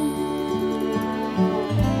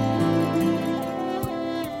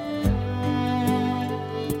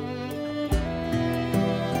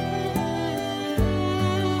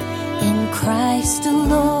 In Christ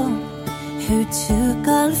alone, who took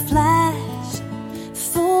on flesh,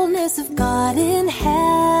 fullness of God in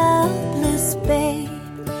helpless babe.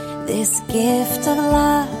 This gift of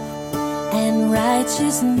love and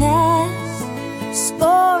righteousness,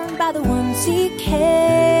 scorned by the ones he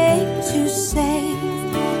came to save.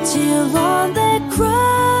 Till on the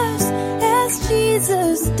cross, as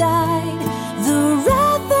Jesus died, the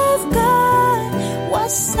wrath of God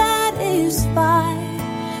was satisfied.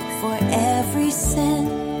 For every sin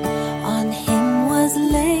on him was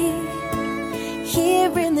laid.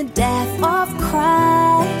 Here in the death of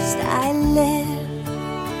Christ I live.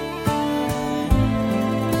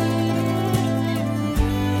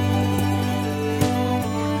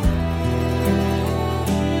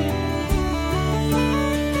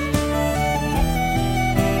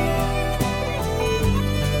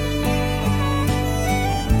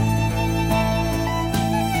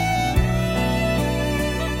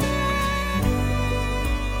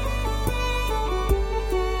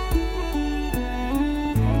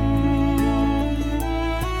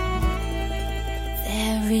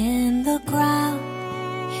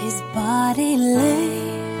 Body lay,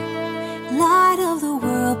 light of the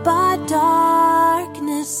world by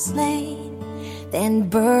darkness slain, then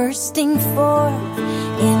bursting forth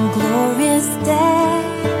in glorious day,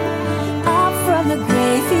 up from the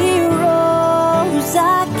grave he rose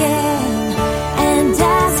again, and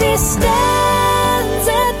as he stands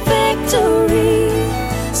in victory,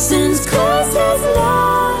 since Christ has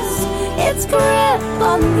lost its grip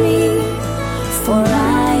on me, for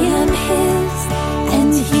I am his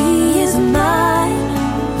and he is mine,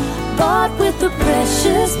 bought with the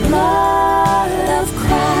precious blood of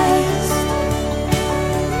Christ.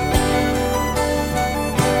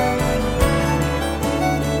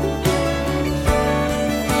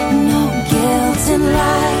 in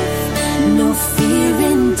life, no fear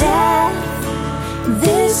in death.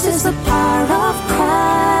 This is the power of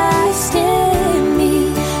Christ in me.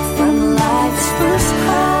 From life's first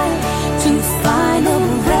cry to final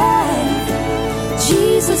breath,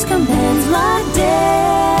 Jesus commands my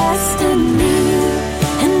destiny.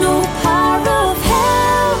 And no power of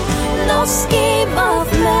hell, no scheme of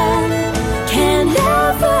man can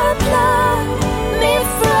ever pluck me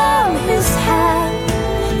from his hand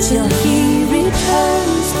till he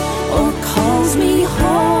returns or calls me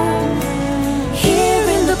home. Here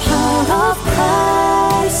in the power of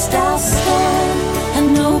Christ I'll stand, and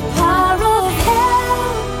no power of hell,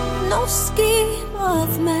 no scheme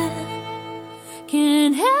of man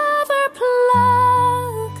can ever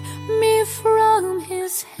pluck me from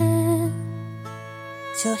his hand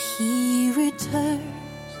till he returns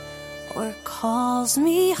or calls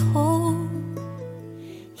me home.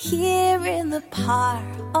 Here in the power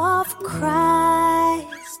of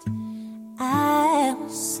Christ I'll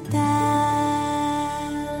stand.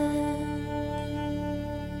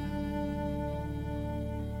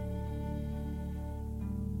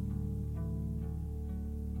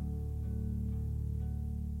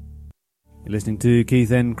 You're listening to Keith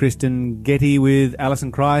and Kristen Getty with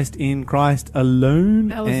Alison Christ in Christ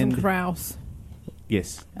Alone. Alison Krauss.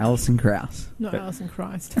 Yes. Alison Krauss. Not Alison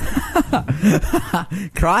Christ.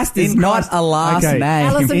 Christ is In not Christ- a last okay. name.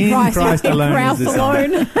 Alison In Christ, Christ in Alone Krauss is the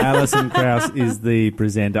alone. song. Alison Krauss is the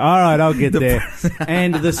presenter. All right, I'll get there.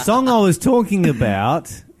 And the song I was talking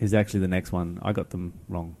about is actually the next one. I got them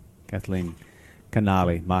wrong. Kathleen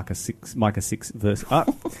Canali, Micah 6 verse...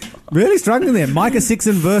 really struggling there. Micah 6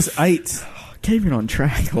 and verse 8. Keep it on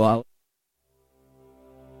track, Lyle.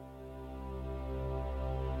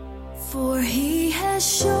 For he has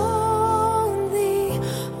shown thee,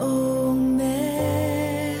 O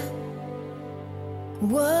man,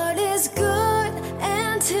 what is good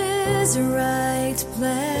and his right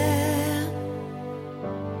plan,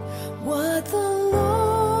 what the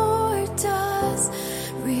Lord does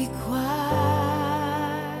require.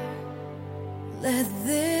 Let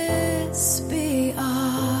this be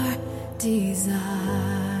our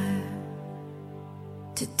desire,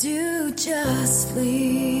 to do justly,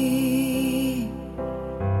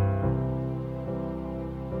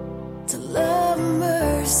 to love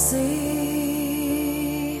mercy,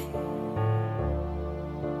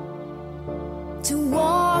 to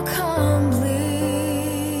walk humbly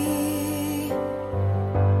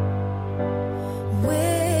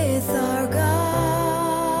with our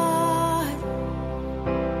God,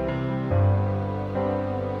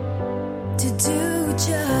 to do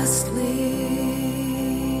justly,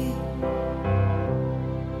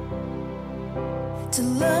 to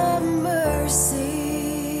love mercy,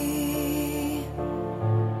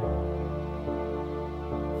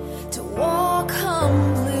 to walk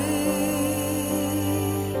humbly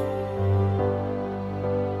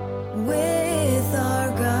with our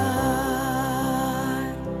God.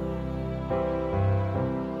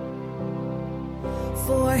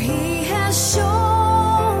 For he has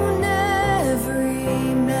shown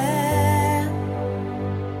every man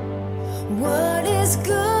what is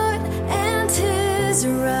good and his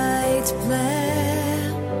right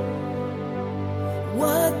plan,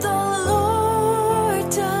 what the Lord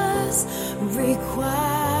does require.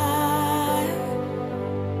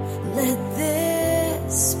 Let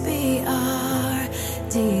this be our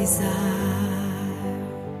desire,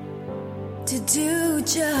 to do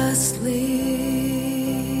justly,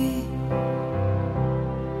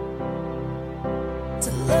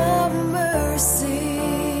 to love mercy,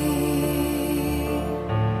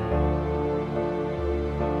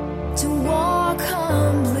 to walk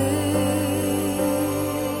humbly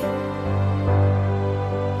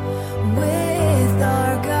with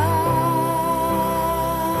our God,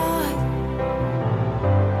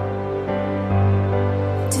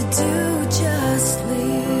 to do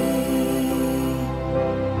justly,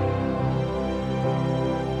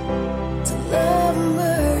 to love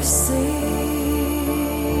mercy,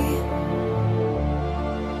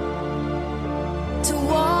 to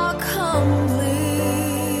walk humbly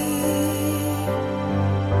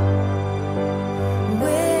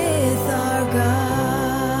with our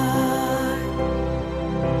God.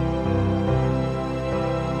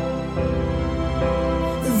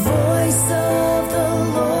 The voice of the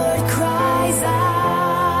Lord cries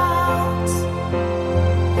out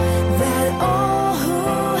that all who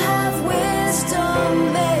have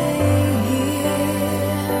wisdom may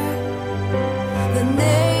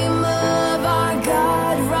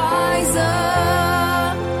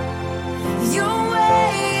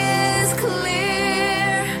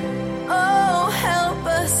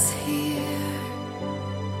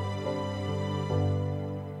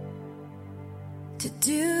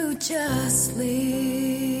justly,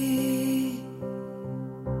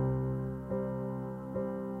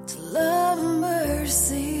 to love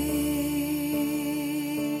mercy,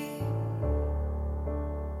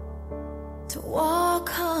 to walk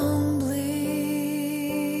humbly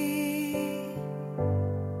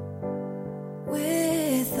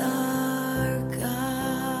with our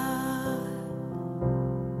God.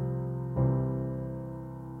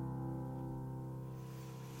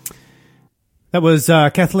 That was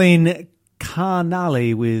Kathleen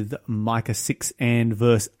Carnally with Micah 6 and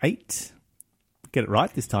verse 8. Get it right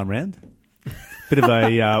this time round. Bit of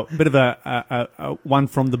a one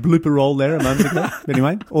from the blooper roll there a moment ago.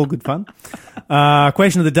 Anyway, all good fun.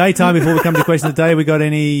 Question of the day time. Before we come to question of the day, we got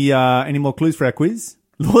any more clues for our quiz?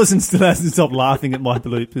 Lawson still hasn't stopped laughing at my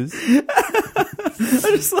bloopers.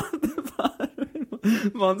 I just love the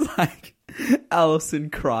part. Mom's like, Alison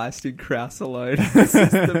Christ in Kraus alone. This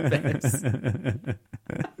is the best.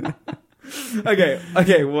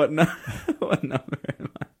 Okay. What number am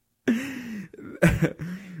I?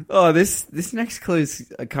 Oh, this next clue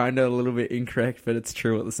is kind of a little bit incorrect, but it's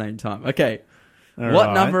true at the same time. Okay.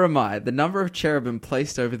 What number am I? The number of cherubim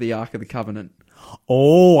placed over the Ark of the Covenant.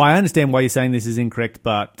 Oh, I understand why you're saying this is incorrect,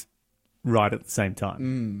 but right at the same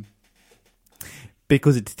time.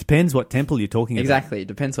 Because it depends what temple you're talking about. Exactly. It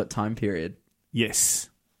depends what time period. Yes.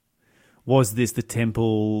 Was this the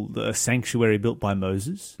temple, the sanctuary built by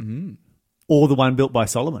Moses? Or the one built by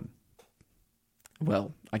Solomon?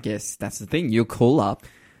 Well, I guess that's the thing. You'll call up,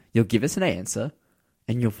 you'll give us an answer,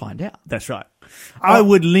 and you'll find out. That's right. I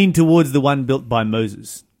would lean towards the one built by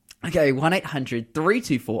Moses. Okay,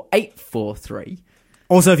 1-800-324-843.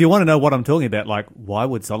 Also, if you want to know what I'm talking about, like why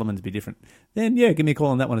would Solomon's be different, then yeah, give me a call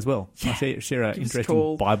on that one as well. Yeah. I'll share an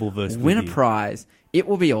interesting Bible verse Win with a you. prize. It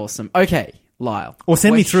will be awesome. Okay, Lyle. Or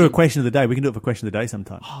send me through a question of the day. We can do it for question of the day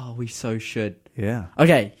sometime. Oh, we so should. Yeah.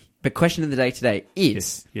 Okay, but question of the day today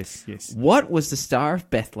is... Yes. What was the Star of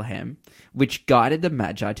Bethlehem which guided the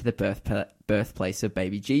Magi to the birthplace of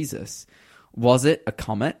baby Jesus? Was it a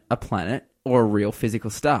comet, a planet, or a real physical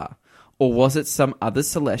star? Or was it some other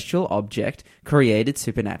celestial object created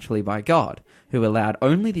supernaturally by God, who allowed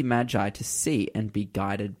only the Magi to see and be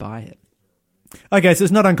guided by it? Okay, so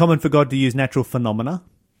it's not uncommon for God to use natural phenomena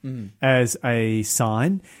as a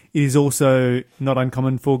sign. It is also not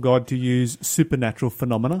uncommon for God to use supernatural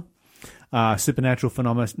phenomena. Supernatural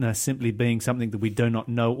phenomena simply being something that we do not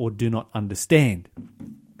know or do not understand.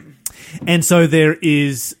 And so there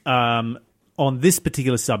is, on this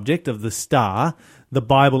particular subject of the star, the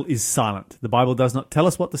Bible is silent. The Bible does not tell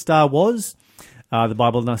us what the star was. The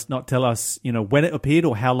Bible does not tell us, when it appeared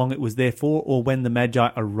or how long it was there for or when the Magi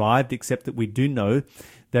arrived, except that we do know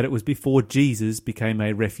that it was before Jesus became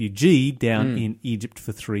a refugee down in Egypt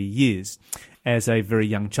for 3 years as a very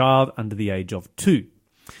young child under the age of 2.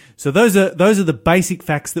 So those are the basic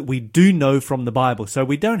facts that we do know from the Bible. So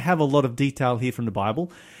we don't have a lot of detail here from the Bible.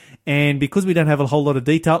 And because we don't have a whole lot of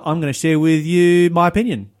detail, I'm going to share with you my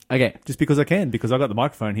opinion. Okay. Just because I can, because I got the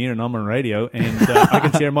microphone here and I'm on radio and I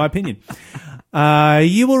can share my opinion.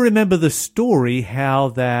 You will remember the story how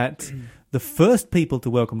that the first people to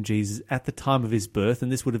welcome Jesus at the time of his birth,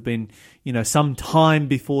 and this would have been, some time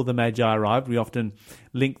before the Magi arrived. We often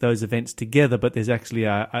link those events together, but there's actually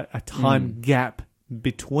a time gap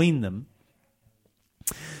between them.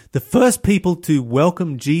 The first people to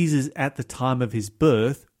welcome Jesus at the time of his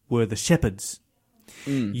birth were the shepherds.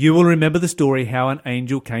 You will remember the story how an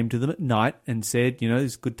angel came to them at night and said,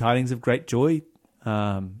 there's good tidings of great joy.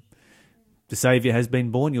 The Saviour has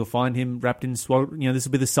been born. You'll find him wrapped in this will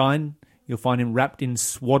be the sign. You'll find him wrapped in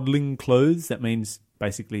swaddling clothes. That means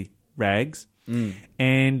basically rags.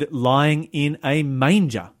 And lying in a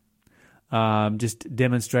manger. Just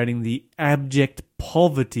demonstrating the abject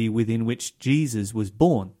poverty within which Jesus was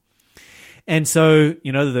born. And so,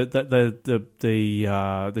 the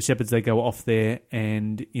shepherds, they go off there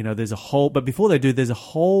and, there's a whole, but before they do, there's a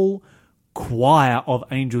whole choir of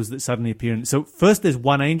angels that suddenly appear. And so first there's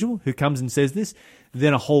one angel who comes and says this,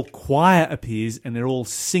 then a whole choir appears and they're all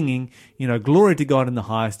singing, glory to God in the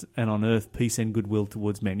highest and on earth, peace and goodwill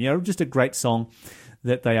towards men. Just a great song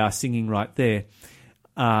that they are singing right there.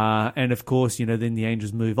 And of course, then the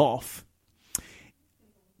angels move off.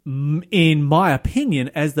 In my opinion,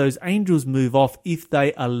 as those angels move off, if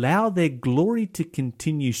they allow their glory to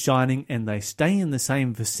continue shining and they stay in the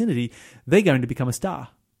same vicinity, they're going to become a star,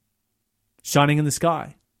 shining in the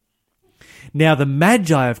sky. Now, the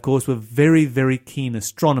Magi, of course, were very, very keen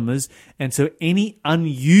astronomers, and so any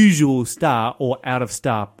unusual star or out of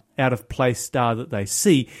place star that they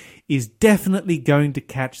see is definitely going to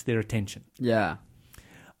catch their attention. Yeah.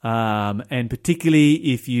 And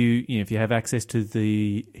particularly if you have access to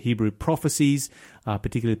the Hebrew prophecies,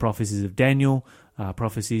 particularly prophecies of Daniel,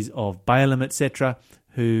 prophecies of Balaam, etc.,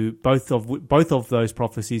 who both of those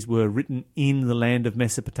prophecies were written in the land of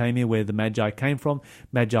Mesopotamia, where the Magi came from.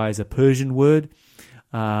 Magi is a Persian word.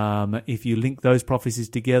 If you link those prophecies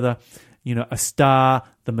together, a star,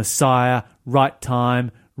 the Messiah, right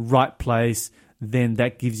time, right place, then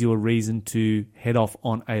that gives you a reason to head off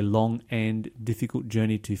on a long and difficult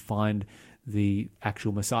journey to find the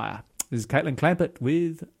actual Messiah. This is Caitlin Clampett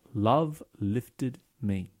with Love Lifted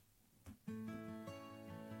Me.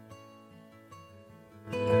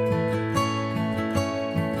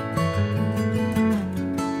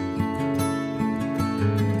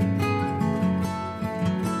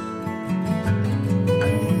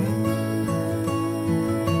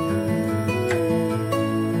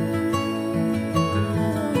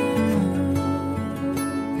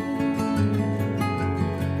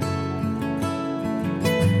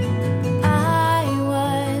 I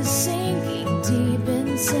was sinking deep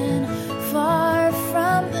in sin, far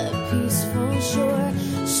from the peaceful shore,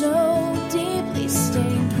 so deeply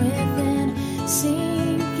stained within,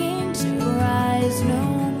 sinking to rise no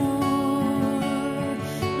more,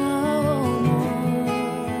 no more.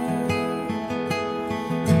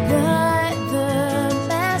 But the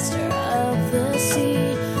master of the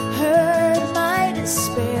sea heard my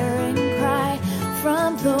despairing cry,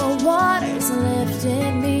 from the waters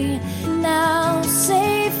lifted me, now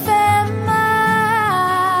safe am I.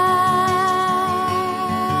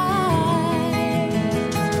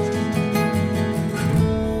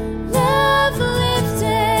 Love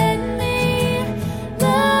lifted me,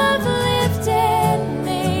 love lifted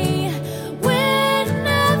me, when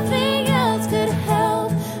nothing else could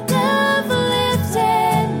help. Love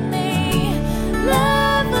lifted me,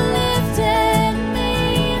 love lifted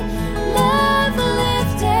me, love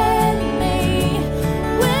lifted me,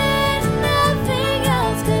 when nothing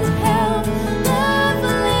else could help. Love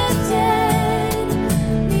lifted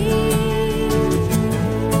me.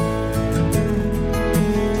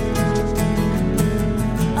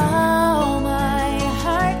 All my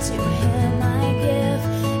heart to Him I give,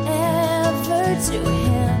 ever to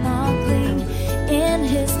Him I'll cling, in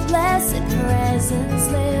His blessed presence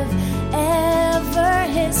live, ever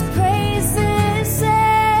His praises sing.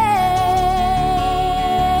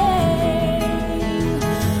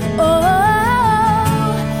 Oh,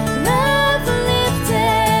 love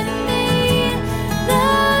lifted me,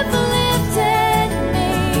 love lifted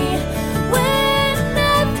me, when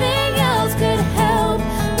nothing else could help.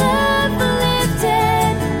 Love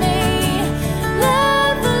lifted me,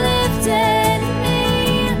 love lifted me,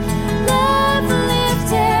 love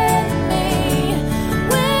lifted me,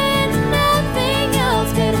 when nothing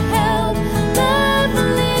else could help. Love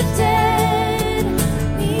lifted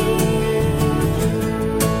me.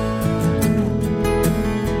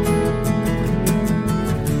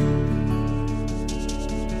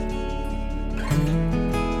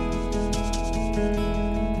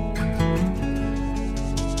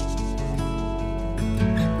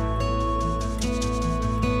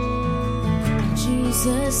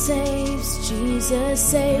 Jesus saves, Jesus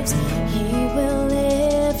saves. He will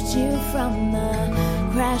lift you from the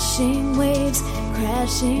crashing waves,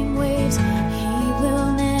 crashing waves. He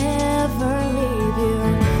will never leave you.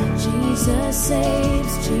 Jesus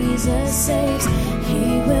saves, Jesus saves.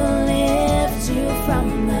 He will lift you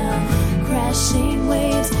from the crashing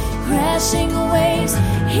waves, crashing waves.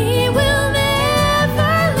 He will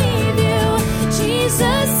never leave you.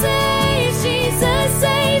 Jesus saves, Jesus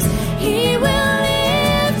saves. He will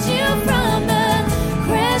lift you from the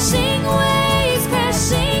crashing waves,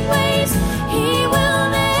 crashing waves. He will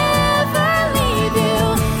never leave you.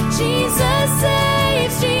 Jesus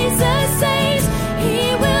saves, Jesus saves.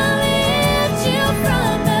 He will lift you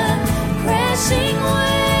from the crashing waves.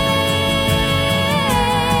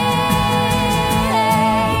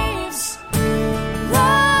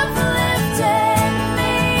 Love lifted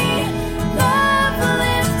me, love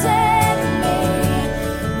lifted me,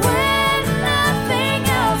 when nothing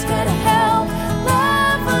else could help.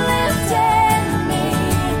 Love lifted me,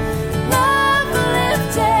 love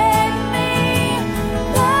lifted me,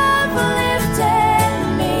 love lifted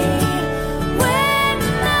me, when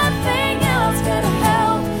nothing else could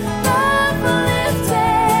help. Love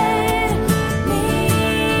lifted me.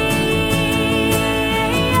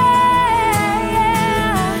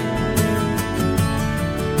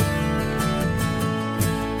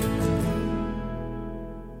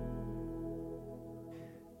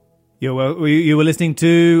 You were listening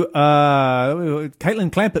to Caitlin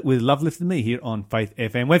Clampett with Love Lifted Me here on Faith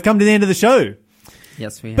FM. We've come to the end of the show.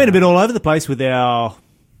 Yes, we have. Been a bit all over the place with our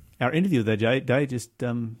our interview of the day just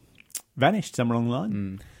vanished somewhere along the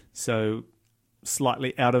line. So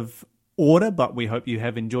slightly out of order, but we hope you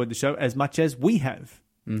have enjoyed the show as much as we have.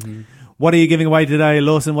 Mm-hmm. What are you giving away today,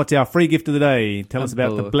 Lawson? What's our free gift of the day? Tell us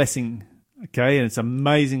about the book. blessing. Okay, and it's an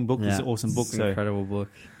amazing book. It's an awesome book. It's an incredible book.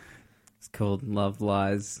 It's called Love's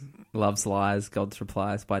Lies, God's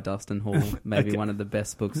Replies by Dustin Hall. Maybe one of the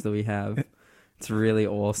best books that we have. It's really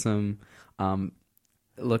awesome.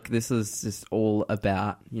 Look, this is just all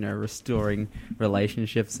about, restoring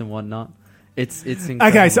relationships and whatnot. It's incredible.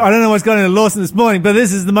 Okay, so I don't know what's going on in Lawson this morning, but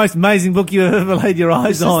this is the most amazing book you've ever laid your eyes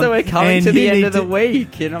It's just on. that we're coming and to the you end need of the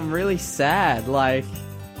week, and I'm really sad.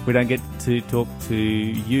 We don't get to talk to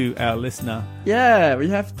you, our listener. Yeah, we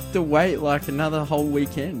have to wait another whole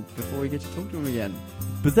weekend before we get to talk to him again.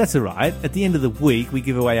 But that's all right. At the end of the week, we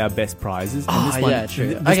give away our best prizes. And this one, yeah, true.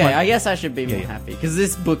 this Okay, one- I guess I should be more happy, because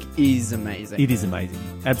this book is amazing. It is amazing.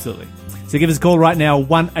 Absolutely. So give us a call right now,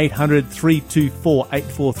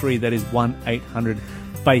 1-800-324-843. That is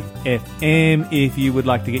 1-800-FAITH-FM if you would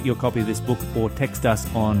like to get your copy of this book, or text us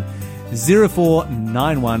on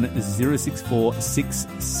 0491 064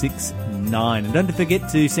 669. And don't forget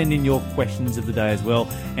to send in your questions of the day as well.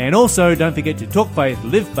 And also, don't forget to talk faith,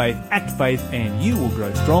 live faith, act faith, and you will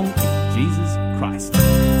grow strong in Jesus Christ.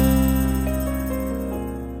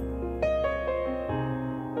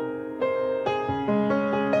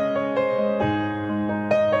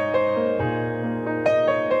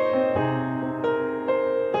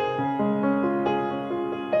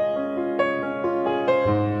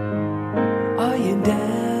 Are you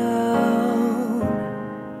down?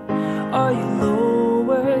 Are you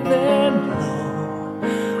lower than low?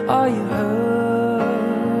 Are you hurt?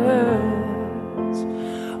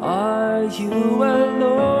 Are you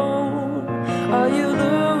alone? Are you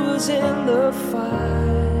losing the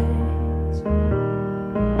fight?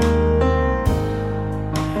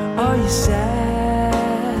 Are you sad?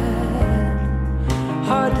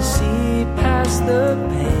 Hard to see past the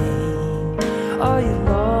pain. Are you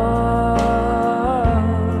lost?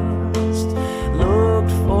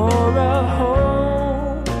 Looked for a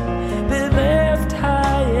home, been left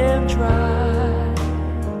high and dry.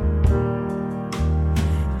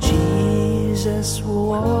 Jesus will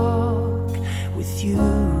walk with you.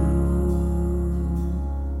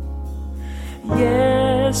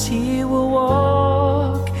 Yes, He will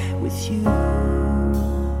walk with you.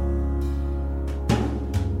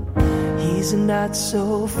 He's not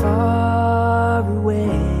so far away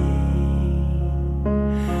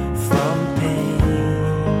from pain.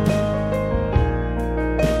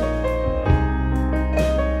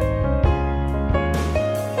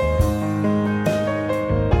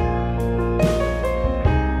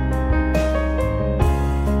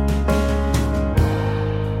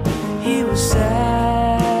 He was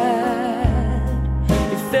sad.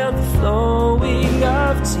 He felt the flowing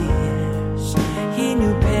of tears. He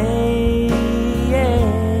knew pain.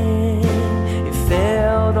 He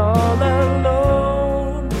felt all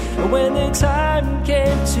alone when the time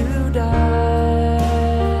came to die.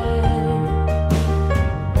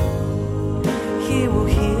 He will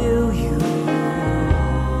heal you.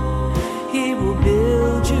 He will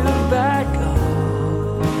build you back up.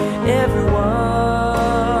 Everyone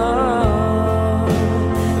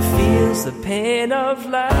feels the pain of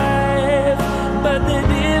life, but the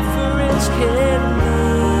difference can be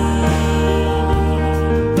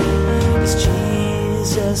is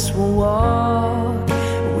Jesus will walk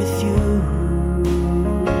with you.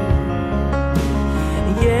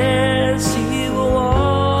 Yes, He will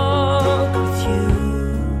walk with you.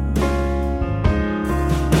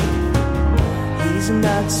 He's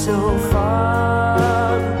not so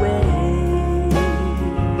far away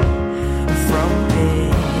from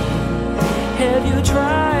pain. Have you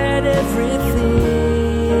tried everything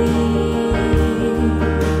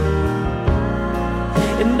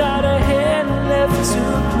and not a hand left to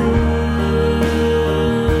clean?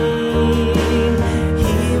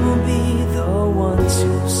 He will be the one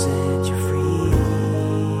to set you free.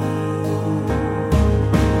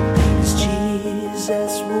 'Cause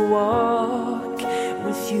Jesus will walk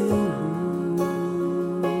with you.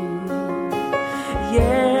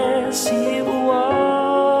 Yes, He